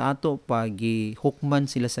 So sa ato pag hukman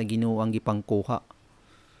sila sa Ginoo ang gipangkuha,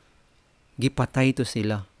 gipatay to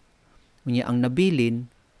sila. Unya ang nabilin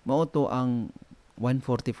mao to ang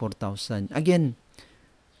 144,000. Again,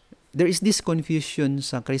 there is this confusion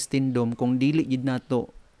sa Christendom kung dili gid nato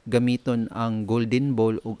gamiton ang golden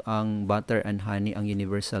bowl ug ang butter and honey, ang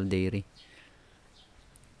universal dairy.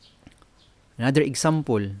 Another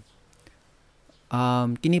example,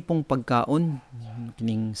 kini pong pagkaon,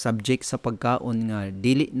 kining subject sa pagkaon nga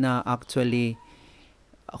dili na actually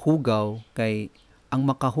hugaw, kay ang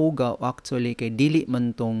makahugaw actually kay dili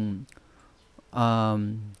man tong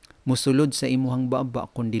musulod sa imuhang baba,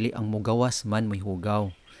 kun dili ang mugawas man may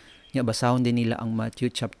hugaw. Nya basahon din nila ang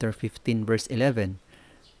Matthew chapter 15 verse 11.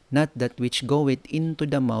 Not that which goeth into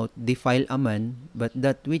the mouth defile a man, but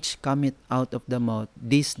that which cometh out of the mouth,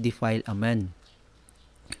 this defile a man.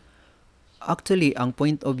 Actually, ang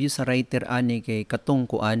point of view sa writer ani kay katong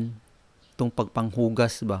kuan, tong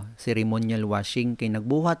pagpanghugas ba, ceremonial washing, kay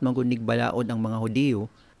nagbuhat magunig balaod ang mga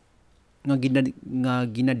Hudiyo nga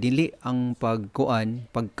ginadili ang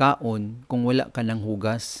pagkaon kung wala ka ng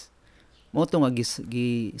hugas. Mao to nga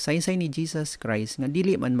gisaysay ni Jesus Christ nga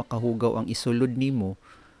dili man makahugaw ang isulod nimo,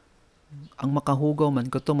 ang makahugaw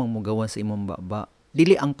man kato mamugawa sa imong baba.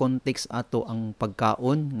 Dili ang context ato ang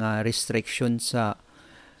pagkaon nga restriction sa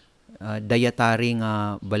dietary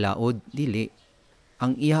nga balaod, dili.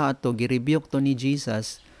 Ang iha ato girebuke to ni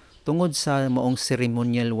Jesus tungod sa maong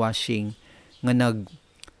ceremonial washing nga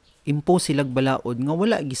nag-impose silag balaod nga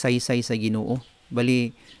wala gisaysay sa Ginoo.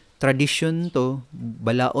 Bali tradition to,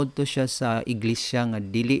 balaod to siya sa iglesia nga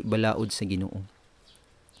dili balaod sa Ginoo.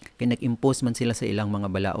 Kaya nag-impose man sila sa ilang mga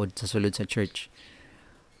balaod sa sulod sa church.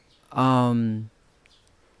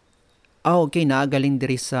 Okay, naagaling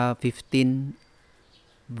diri sa 15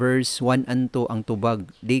 verse 1 and 2 ang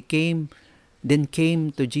tubag. Then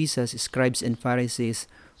came to Jesus scribes and Pharisees,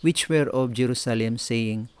 which were of Jerusalem,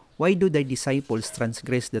 saying, Why do thy disciples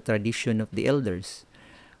transgress the tradition of the elders?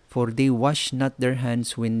 For they wash not their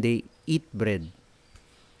hands when they eat bread.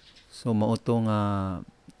 So mauto nga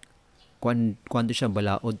kuan to siya,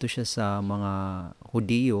 balaod to siya sa mga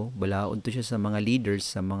Hudiyo, balaod to siya sa mga leaders,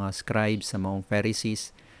 sa mga scribes, sa mga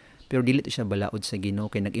Pharisees. Pero dili to siya balaod sa Ginoo,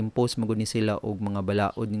 kay nag-impose magud ni sila og mga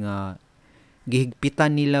balaod nga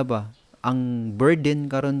gihigpitan nila ba ang burden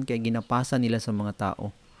karon kay ginapasa nila sa mga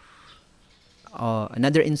tao.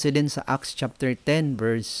 Another incident sa Acts chapter 10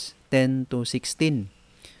 verse 10 to 16.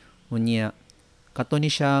 Unya kato ni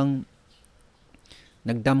siyang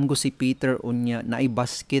nagdamgo si Peter unya naay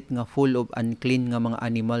basket nga full of unclean nga mga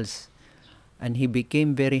animals. And he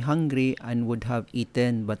became very hungry and would have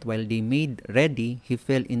eaten, but while they made ready, he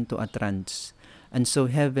fell into a trance. And so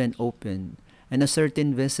heaven opened, and a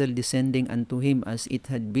certain vessel descending unto him as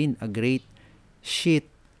it had been a great sheet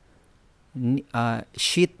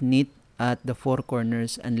knit at the four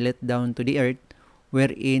corners and let down to the earth,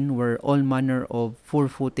 wherein were all manner of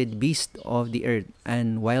four-footed beasts of the earth,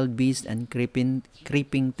 and wild beasts, and creeping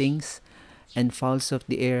things, and fowls of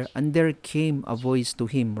the air. And there came a voice to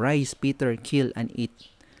him, Rise, Peter, kill and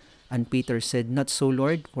eat. And Peter said, Not so,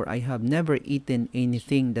 Lord, for I have never eaten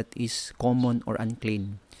anything that is common or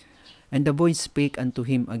unclean. And the voice spake unto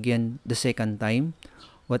him again the second time,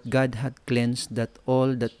 What God hath cleansed, that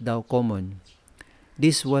all that thou common.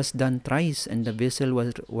 This was done thrice, and the vessel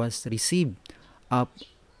was received up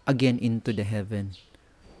again into the heaven.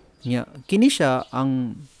 Kini siya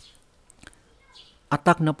ang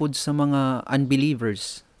attack na pud sa mga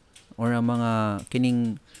unbelievers or ang mga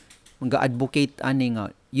kining mag-advocate ani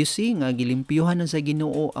nga you see nga gilimpyuhan na sa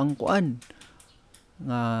Ginoo ang kuan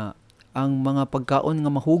nga ang mga pagkaon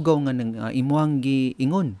nga mahugaw nga imuhang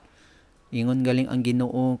giingon galing ang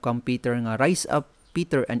Ginoo kang Peter nga rise up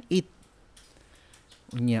Peter and eat.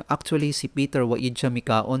 Unya actually si Peter wa yun siya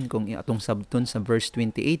mikaon kung atong sabton sa verse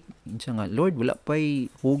 28 siya nga Lord wala pay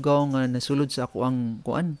hugaw nga nasulod sa ako ang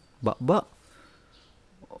kuan ba.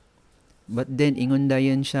 But then ingon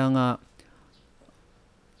dayon siya nga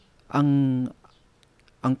ang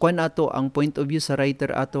kuan ato ang point of view sa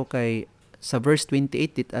writer ato kay sa verse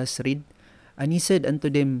 28 let us read. And he said unto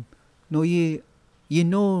them, No ye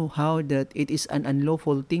know how that it is an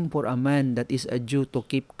unlawful thing for a man that is a Jew to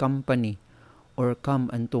keep company or come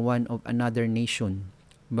unto one of another nation.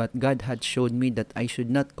 But God had showed me that I should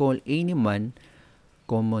not call any man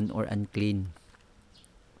common or unclean.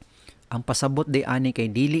 Ang pasabot day ani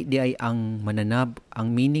kay dili di ay ang mananab,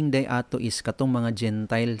 ang meaning day ato is katong mga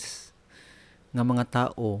Gentiles nga mga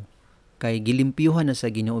tao kay gilimpyuhan na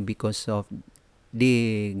sa Ginoo because of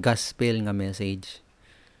the gospel nga message.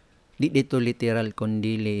 Di dito literal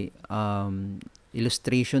kundi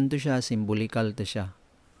illustration to siya, symbolical to siya.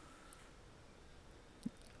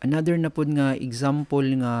 Another na pud nga example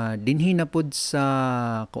nga dinhi na pud sa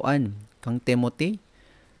kuan kang Timothy.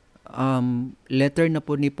 Letter na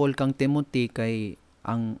po ni Paul kang Timothy kay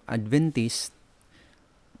ang Adventist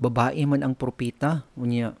babae man ang propeta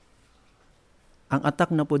unya ang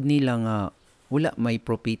attack na pod nila nga wala may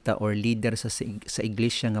propeta or leader sa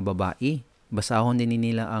iglesia nga babae. Basahon din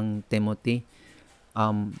nila ang Timothy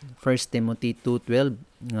 1 Timothy 2:12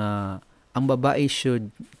 nga ang babae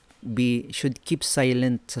should keep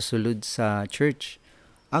silent sa sulod sa church.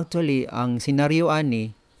 Actually ang senaryo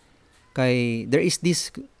ani kay there is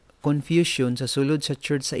this confusion sa sulod sa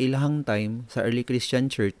church sa ilahang time, sa early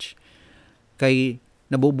Christian church, kay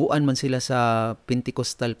nabubuan man sila sa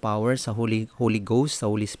Pentecostal power, sa Holy Ghost, sa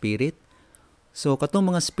Holy Spirit. So,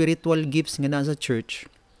 katong mga spiritual gifts nga na sa church,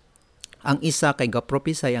 ang isa kay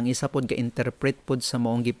ga-prophesy, ang isa pod ga-interpret pod sa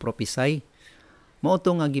maong gi-prophesy. Mao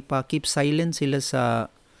to nga gipa-keep silent sila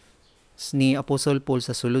ni Apostle Paul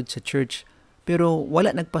sa sulod sa church. Pero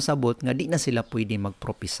wala nagpasabot nga di na sila pwede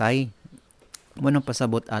mag-prophesy. Manong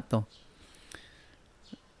pasabot ato.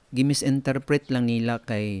 Gimisinterpret lang nila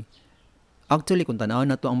kay actually kung tanaw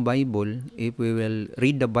na to ang Bible, if we will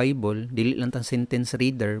read the Bible, dili lang tang sentence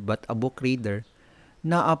reader but a book reader,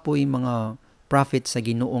 naapoy mga prophet sa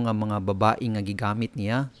Ginoo nga mga babae nga gigamit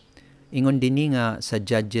niya. Ingon dinhi nga sa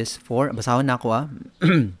Judges 4, basahon na ako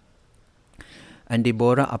And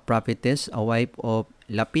Deborah, a prophetess, a wife of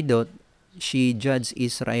Lapidot, she judged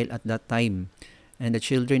Israel at that time. And the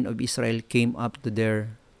children of Israel came up to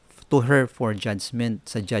her for judgment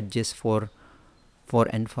sa Judges 4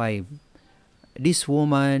 and 5. This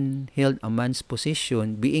woman held a man's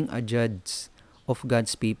position being a judge of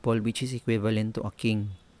God's people which is equivalent to a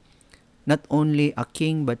king. not only a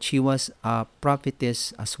king, but she was a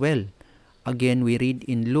prophetess as well. Again, we read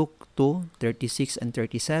in Luke 2:36 and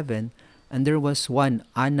 37, and there was one,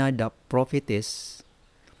 Anna the prophetess,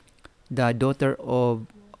 the daughter of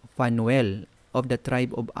Phanuel of the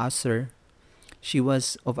tribe of Aser. She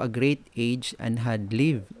was of a great age and had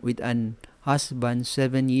lived with an husband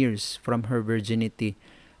 7 years from her virginity,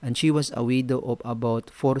 and she was a widow of about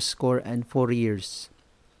 84 years,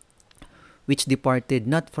 which departed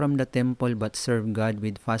not from the temple but served God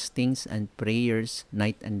with fastings and prayers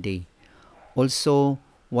night and day. Also,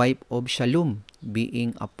 wife of Shalom,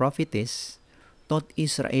 being a prophetess, taught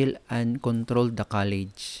Israel and controlled the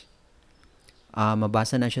college.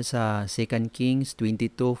 Mabasa na siya sa 2 Kings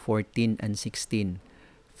 22:14 and 16.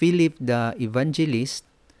 Philip the evangelist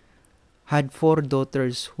had 4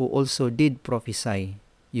 daughters who also did prophesy.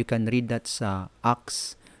 You can read that sa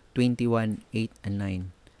Acts 21:8 and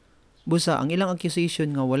 9. Busa, ang ilang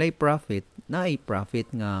accusation nga walay prophet, na ay prophet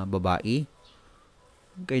nga babae.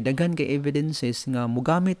 Kay daghan kay evidences nga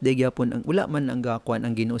mugamit day gyapon ang wala man ang gakuan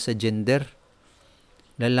ang Ginoo sa gender.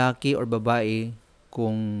 Lalaki or babae,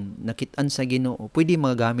 kung nakit-an sa Ginoo, pwede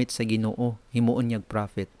magamit sa Ginoo, himuon niyag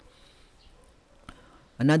prophet.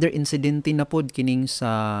 Another incident na pod kining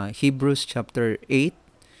sa Hebrews chapter 8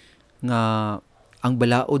 nga ang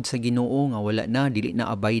balaod sa Ginoo nga wala na, dili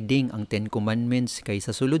na abiding ang 10 commandments, kay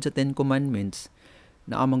sa sulod sa 10 commandments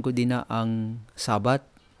naamang ko din na ang Sabat,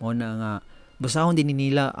 o na nga basahon din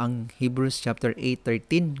nila ang Hebrews chapter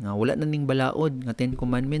 8:13 nga wala na ning balaod nga 10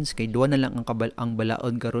 commandments, kay duha na lang ang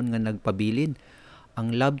balaod karon nga nagpabilin,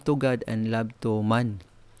 ang love to God and love to man.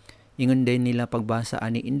 Ingon din nila pagbasa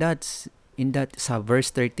ani in that sa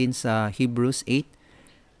verse 13 sa Hebrews 8,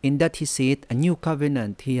 in that he saith, a new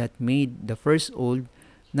covenant he hath made, the first old,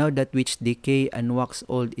 now that which decay and wax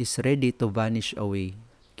old is ready to vanish away.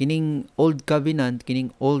 Kining old covenant,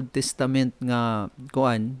 kining Old Testament nga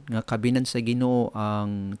kuan nga kabinan sa Ginoo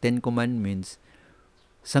ang 10 commandments,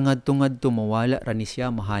 sa ngadto-ngadto mawala ra ni siya,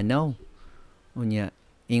 mahanaw. Unya,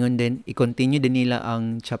 ingon din i-continue din nila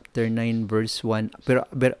ang chapter 9 verse 1, pero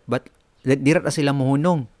but dira ra sila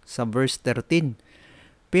mohunong sa verse 13.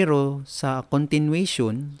 Pero sa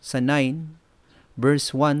continuation sa 9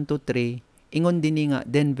 verse 1 to 3, ingon din nga,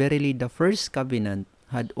 then verily the first covenant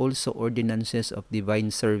had also ordinances of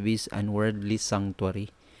divine service and worldly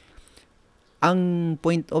sanctuary. Ang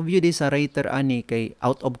point of view di sa writer ani kay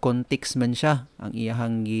out of context man siya ang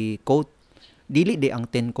iyahang gi-quote. Dili di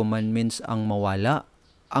ang 10 commandments ang mawala,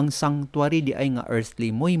 ang sanctuary di ay nga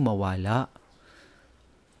earthly mo'y mawala.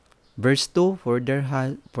 Verse 2, for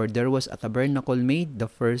there was a tabernacle made,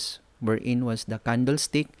 the first wherein was the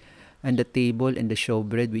candlestick and the table and the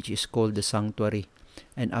showbread, which is called the sanctuary.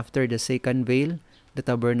 And after the second veil, the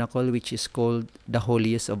tabernacle which is called the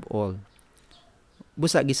holiest of all.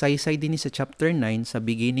 Busa, gisaysay din sa chapter 9 sa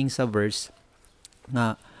beginning sa verse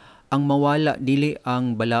nga ang mawala dili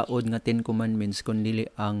ang balaod nga 10 commandments kundi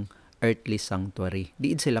ang earthly sanctuary.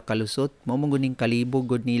 Diid sila kalusot, mao mo guning kalibog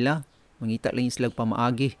gud nila, mangita lang sila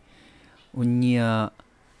pamaagi. Unya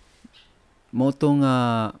mo to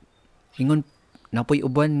nga ingon napoy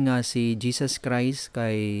uban nga si Jesus Christ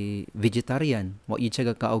kay vegetarian, wa gyud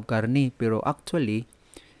siya kaog karne, pero actually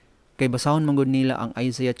kay basahon man gud nila ang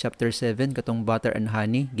Isaiah chapter 7 katong butter and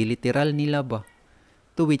honey, giliteral nila ba,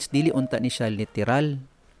 to which dili unta ni siya literal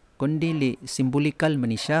kundi simbolikal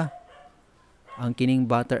man ni siya ang kining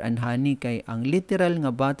butter and honey. Kay ang literal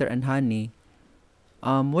nga butter and honey,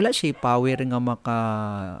 wala siya power nga maka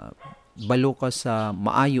balo ka sa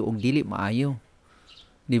maayo o dili maayo,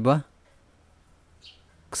 di ba?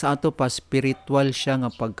 Sa ato pa spiritual siya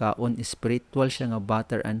nga pagkaon, spiritual siya nga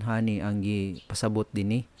butter and honey ang gipasabot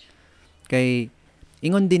dinhi. Kay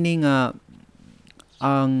ingon dinhi nga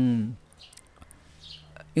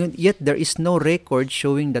yet there is no record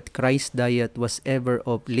showing that Christ's diet was ever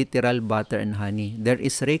of literal butter and honey. There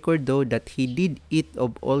is record though that he did eat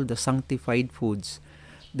of all the sanctified foods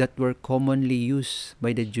that were commonly used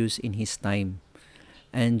by the Jews in his time.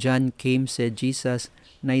 And John came, said Jesus,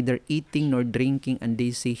 neither eating nor drinking, and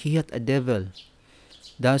they say, he hath a devil.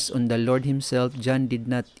 Thus on the Lord himself, John did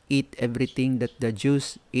not eat everything that the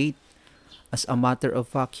Jews ate. As a matter of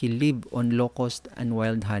fact, he lived on locust and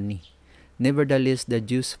wild honey. Nevertheless, the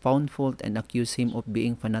Jews found fault and accused him of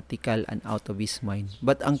being fanatical and out of his mind.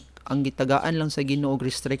 But ang gitagaan lang sa Ginoo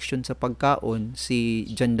restriction sa pagkaon, si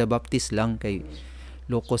John the Baptist lang, kay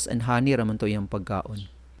locust and honey raman to yung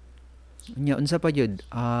pagkaon. Nya unsa pa jud?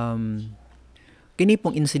 Kini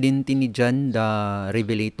pong insidente ni John the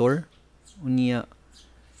Revelator. Unya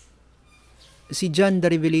si John the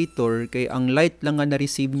Revelator, kay ang light lang nga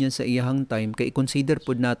na-receive niya sa iyahang time, kay i-consider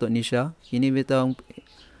pod nato ni siya. Kini bitang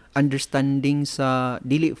understanding sa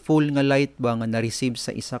dili full nga light ba nga na-receive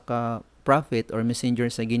sa isa ka prophet or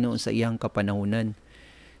messenger sa Ginoo sa iyang kapanahunan.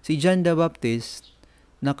 Si John the Baptist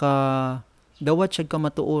dawat siya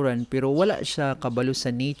kamatuoran pero wala siya kabalo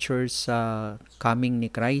sa nature sa coming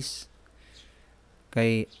ni Christ.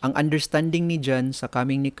 Kay ang understanding ni John sa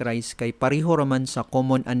coming ni Christ kay pareho raman sa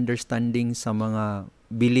common understanding sa mga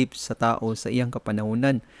belief sa tao sa iyang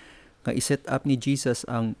kapanahunan. Kay i-set up ni Jesus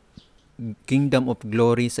ang kingdom of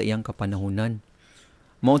glory sa iyang kapanahunan.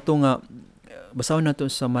 Mao to nga basahon nato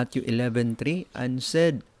sa Matthew 11:3, and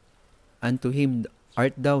said unto him,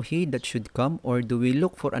 Art thou he that should come, or do we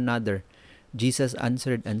look for another? Jesus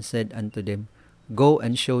answered and said unto them, Go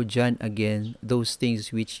and show John again those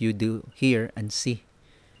things which you do hear and see.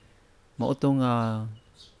 Mao to nga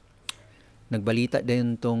nagbalita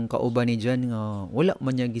din tong kauban ni John nga wala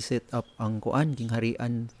man niya gi-set up ang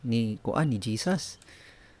gingharian ni Jesus.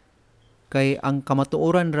 Kay ang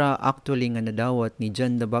kamatuoran ra actually nga nadawat ni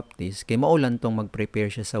John the Baptist kay maulan tong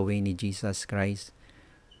mag-prepare siya sa way ni Jesus Christ.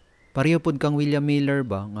 Pareho pod kang William Miller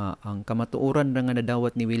ba nga ang kamatuoran ra nga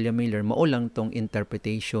nadawat ni William Miller maulang tong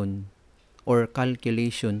interpretation or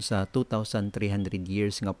calculation sa 2,300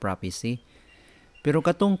 years nga prophecy. Pero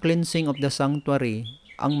katong cleansing of the sanctuary,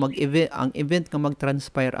 ang event nga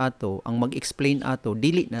mag-transpire ato, ang mag-explain ato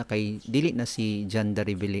dili na si John the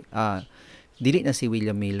dili na si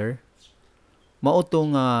William Miller. Mao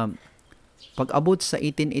tong pag-abot sa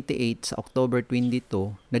 1888 sa October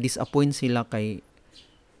 22, na-disappoint sila kay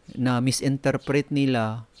na misinterpret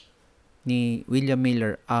nila ni William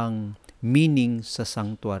Miller ang meaning sa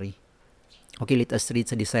sanctuary. Okay, let us read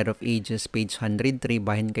sa Desire of Ages, page 103,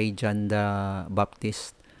 bahin kay John the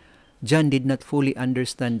Baptist. John did not fully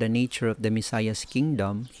understand the nature of the Messiah's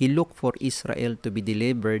kingdom. He looked for Israel to be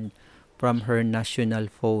delivered from her national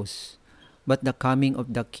foes. But the coming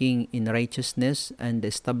of the King in righteousness and the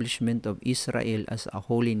establishment of Israel as a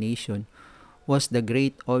holy nation was the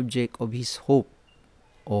great object of his hope.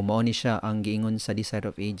 O mao ni siya ang giingon sa Desire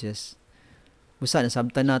of Ages. Busa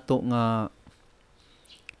nasabtan nato nga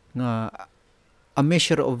a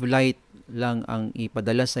measure of light lang ang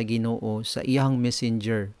ipadala sa Ginoo sa iyang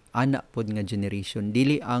messenger, ana pod nga generation,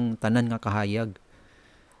 dili ang tanan nga kahayag.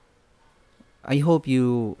 I hope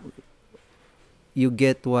you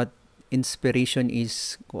get what inspiration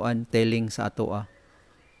is telling sa ato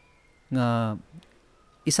nga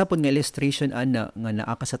isa pod nga illustration ana nga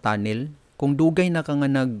naa ka sa tunnel. Kung dugay na ka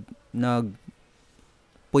nga nag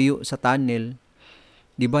puyo sa tunnel,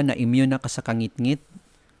 di ba na immune na ka sa kangit-ngit?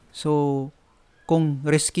 So, kung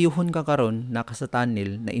rescuehon ka karon naka sa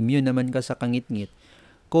tunnel, na immune naman ka sa kangit-ngit.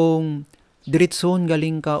 Kung diretsohon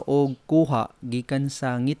galing ka og kuha gikan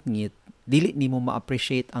sa ngit-ngit, dili nimo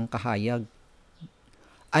ma-appreciate ang kahayag.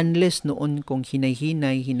 Unless noon kung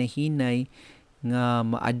hinay-hinay nga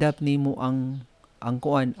ma-adapt nimo ang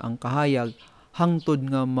kahayag hangtod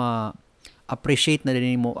nga appreciate na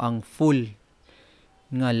din mo ang full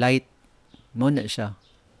nga light mo na siya.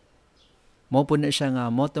 Mo po na siya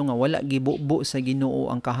nga moto nga wala gibubo sa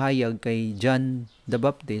Ginoo ang kahayag kay John the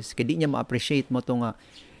Baptist kay di niya ma-appreciate mo to nga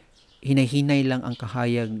hinay-hinay lang ang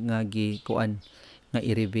kahayag nga nga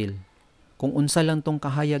i-reveal. Kung unsa lang tong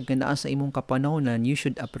kahayag nga naa sa imong kapanahonan, you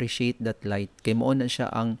should appreciate that light kay mao na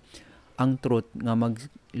siya ang truth nga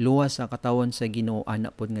magluwas sa katawan sa Ginoo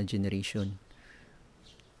ana pod nga generation.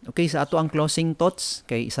 Okay, sa ato ang closing thoughts,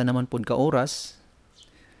 kay isa naman pod ka oras.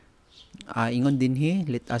 Ingon dinhi,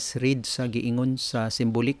 let us read sa giingon sa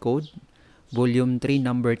Symbolic Code, Volume 3,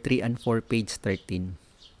 number 3 and 4, page 13.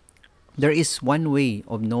 There is one way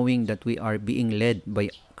of knowing that we are being led by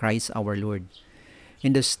Christ our Lord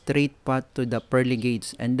in the straight path to the pearly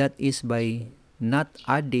gates, and that is by not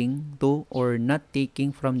adding to or not taking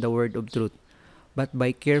from the word of truth, but by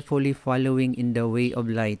carefully following in the way of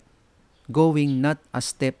light, going not a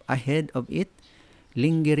step ahead of it,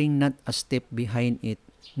 lingering not a step behind it,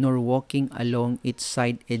 nor walking along its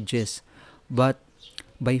side edges, but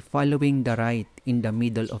by following the right in the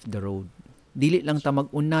middle of the road. Dili lang ta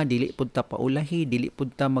mag-una, dili pud ta paulahi, dili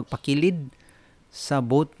pud ta magpakilid sa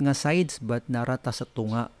both nga sides, but narata sa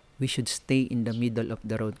tunga. We should stay in the middle of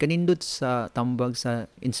the road. Kanindot sa tambag sa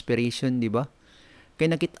inspiration, di ba?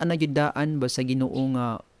 Kay nakita na jud daan ba sa Ginoo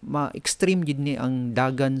nga ma-extreme jud ni ang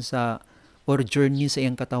dagan sa or journey sa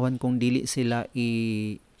iyang katawan kung dili sila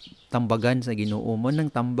tambagan sa Ginoo. Mo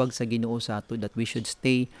nang tambag sa Ginoo sa ato that we should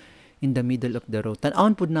stay in the middle of the road.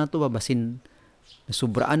 Tan-awon pud nato ba basin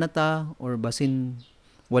nasubraan na ta or basin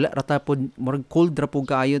wala ra ta pud murag cold ra pud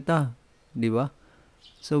kaayo ta, di ba?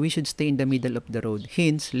 So we should stay in the middle of the road.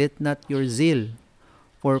 Hence, let not your zeal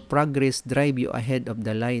for progress drive you ahead of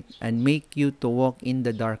the light and make you to walk in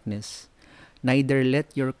the darkness. Neither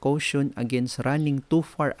let your caution against running too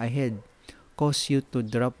far ahead cause you to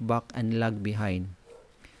drop back and lag behind.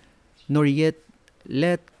 Nor yet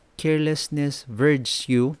let carelessness verge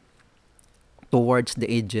you towards the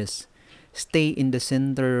edges. Stay in the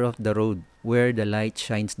center of the road where the light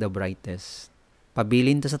shines the brightest.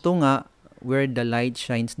 Pabilin ta sa tunga where the light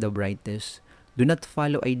shines the brightest. Do not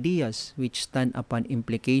follow ideas which stand upon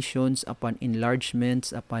implications, upon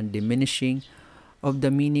enlargements, upon diminishing of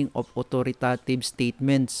the meaning of authoritative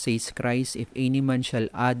statements, says Christ, if any man shall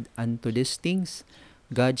add unto these things,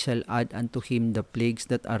 God shall add unto him the plagues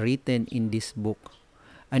that are written in this book.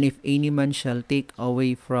 And if any man shall take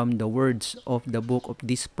away from the words of the book of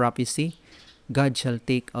this prophecy, God shall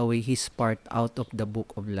take away his part out of the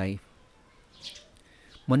book of life.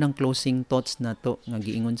 Munang closing thoughts nato nga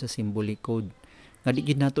giingon sa symbolic code. Nga di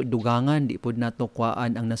gid nato dugangan, di pod nato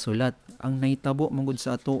kuaan ang nasulat. Ang nahitabo mangud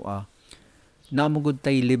sa atoa, namugod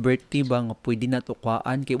tay liberty ba nga pwede nato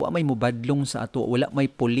kuaan kay wa may mobadlong sa ato, wala may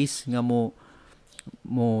pulis nga mo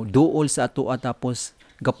duol sa atoa tapos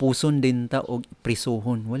gapuson din ta og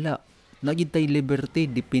prisuhon. Wala. Nagid tay liberty,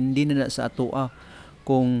 depende na sa atoa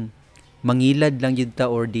kung mangilad lang yun ta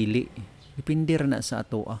or dili. Depende ra na sa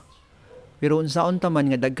atoa. Pero unsaon ta man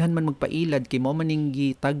nga daghan man magpailad kay mao man ning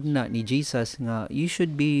gitagna ni Jesus nga you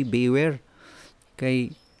should be beware kay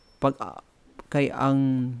kay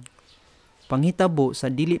ang panghitabo sa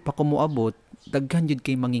dili pa kumuabot daghan jud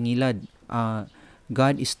kay mangingilad.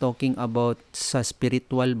 God is talking about sa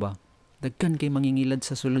spiritual ba. Daghan kay mangingilad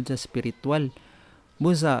sa sulod sa spiritual.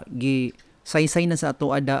 Busa gi saysay na sa ato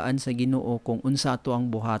adaan sa Ginoo kung unsa ato ang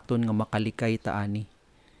buhaton nga makalikay ta ani.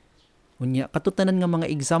 Unya katutanan nga mga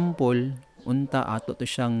example unta ato to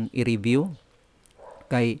siyang i-review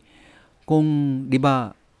kay kung di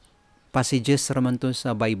ba passages raman to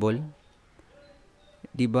sa Bible,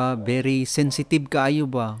 di ba very sensitive kaayo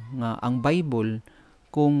ba nga ang Bible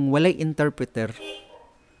kung walay interpreter,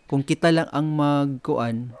 kung kita lang ang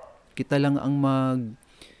kita lang ang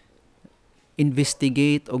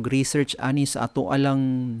investigate o research ani sa ato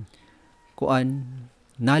alang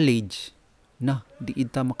knowledge na di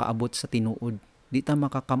ita makaabot sa tinuod, di ta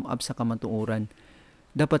maka-come up sa kamatuoran.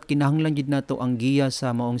 Dapat kinahanglan gid nato ang giya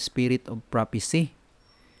sa maong spirit of prophecy.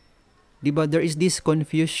 Diba there is this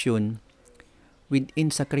confusion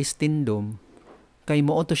within sa Christendom kay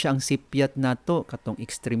mao to siya ang sipyat nato katong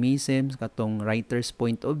extremism, katong writer's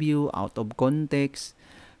point of view out of context,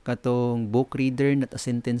 katong book reader not a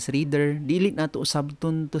sentence reader. Dili nato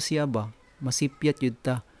usabton to siya ba, masipyat yun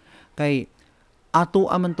ta kay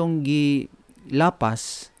ato aman tong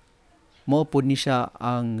gilapas mao pod ni siya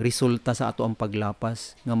ang resulta sa ato ang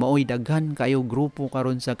paglapas nga maoy daghan kayo grupo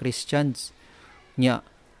karon sa Christians nya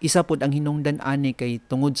isa pod ang hinungdan ani kay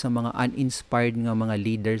tungod sa mga uninspired nga mga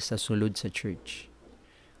leaders sa sulod sa church.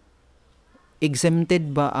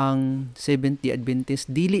 Exempted ba ang 70 Adventist?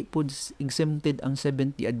 Dili pod exempted ang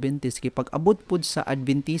 70 Adventist kay pag abot pod sa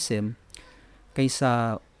Adventism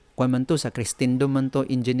kaysa man to sa Christendom man to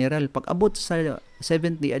in general, pag abot sa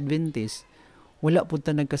 70 Adventist wala po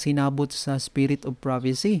ta nagkasinabot sa spirit of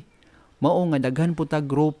prophecy. Mao nga daghan po ta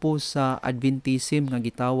grupo sa Adventism nga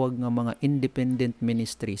gitawag nga mga independent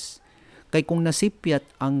ministries. Kay kung nasipyat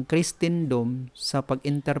ang Christendom sa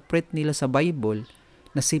pag-interpret nila sa Bible,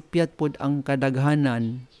 nasipyat pod ang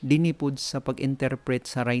kadaghanan dinhi pod sa pag-interpret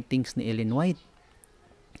sa writings ni Ellen White.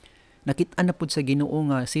 Nakit-an na pod sa Ginoo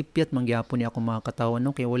nga sipyat mangyapon ni ako mga katawan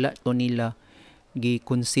no kay wala to nila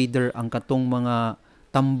gi-consider ang katong mga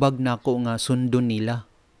tambag nako nga sundon nila.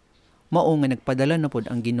 Mao nga nagpadala na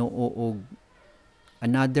pod ang Ginoo og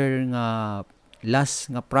another nga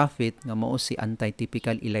last nga prophet nga mao si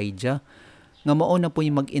anti-typical Elijah nga mao na po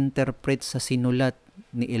yung mag-interpret sa sinulat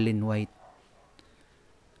ni Ellen White.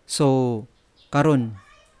 So karon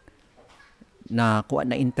na kuha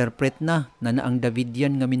na interpret na ang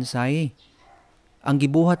Davidian nga mensahe. Ang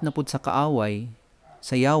gibuhat na pod sa kaaway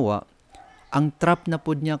sa yawa, ang trap na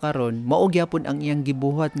pod niya karon mao gyapon ang iyang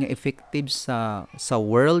gibuhat nga effective sa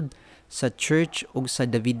world, sa church ug sa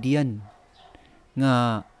Davidian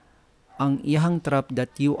nga ang iyang trap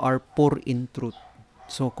that you are poor in truth.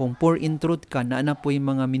 So kung poor in truth ka na po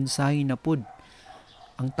yung mga mensahe na pod.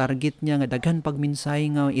 Ang target niya nga daghan pag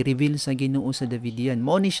mensahe nga i-reveal sa Ginoo sa Davidian.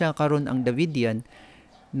 Mao ni siya karon ang Davidian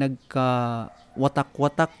nagka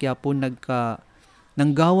watak-watak gyapon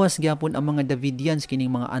nanggawas gyapon ang mga Davidians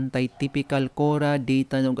kining mga anti-typical Korah,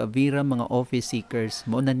 Dathan ug Abiram, mga office seekers.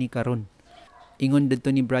 Mao na ni karon. Ingon didto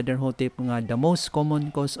ni Brother Hotep nga the most common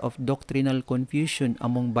cause of doctrinal confusion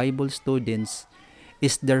among Bible students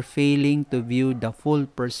is their failing to view the full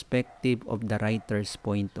perspective of the writer's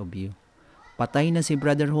point of view. Patay na si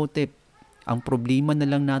Brother Hotep. Ang problema na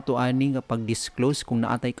lang nato ani nga pag-disclose kung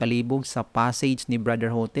naatay kalibog sa passage ni Brother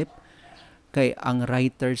Hotep kay ang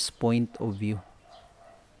writer's point of view.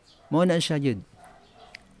 Mao na siya jud.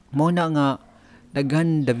 Mao na nga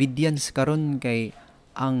daghan Davidians karon kay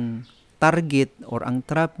ang target or ang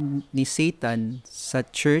trap ni Satan sa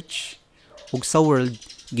church ug sa world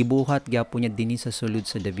gibuhat gyapon niya dinhi sa sulod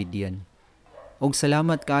sa Davidian. Og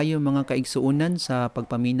salamat kayo mga kaigsuunan sa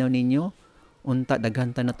pagpaminaw ninyo. Unta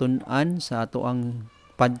daghan ta natun-an sa ato ang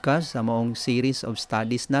podcast sa maong series of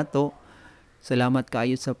studies nato. Salamat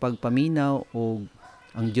kayo sa pagpaminaw og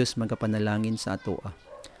ang Dios magapanalangin sa ato.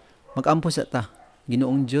 Mag-ampo sa ta.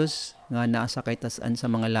 Ginoong Dios nga naa sa kay tas-an sa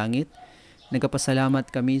mga langit.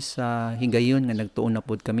 Nagapasalamat kami sa higayon nga nagtuon na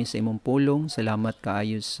pod kami sa imong pulong. Salamat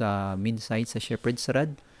kaayo sa minsay sa Shepherd's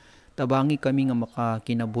Rod. Tabangi kami nga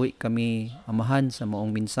makakinabuhi kami amahan sa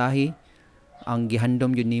maong mensahe. Ang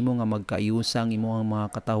gihandom yun nimo nga magkaayusang imong mga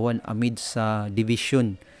katawan amid sa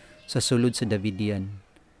division sa sulod sa Davidian.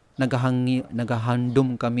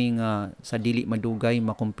 Nagahandom kami nga sa dili madugay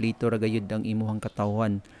makumpleto ra gayud ang imong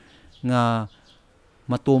katawan nga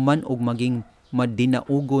matuman og maging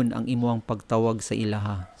madinaugon ang imong pagtawag sa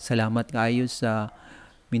ilaha. Salamat kaayo sa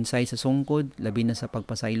minsay sa sungkod, labi na sa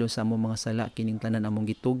pagpasaylo sa among mga sala kining tanan among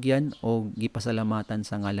gitugyan o gipasalamatan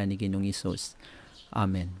sa ngalan ni Ginoong Hesus.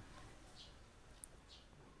 Amen.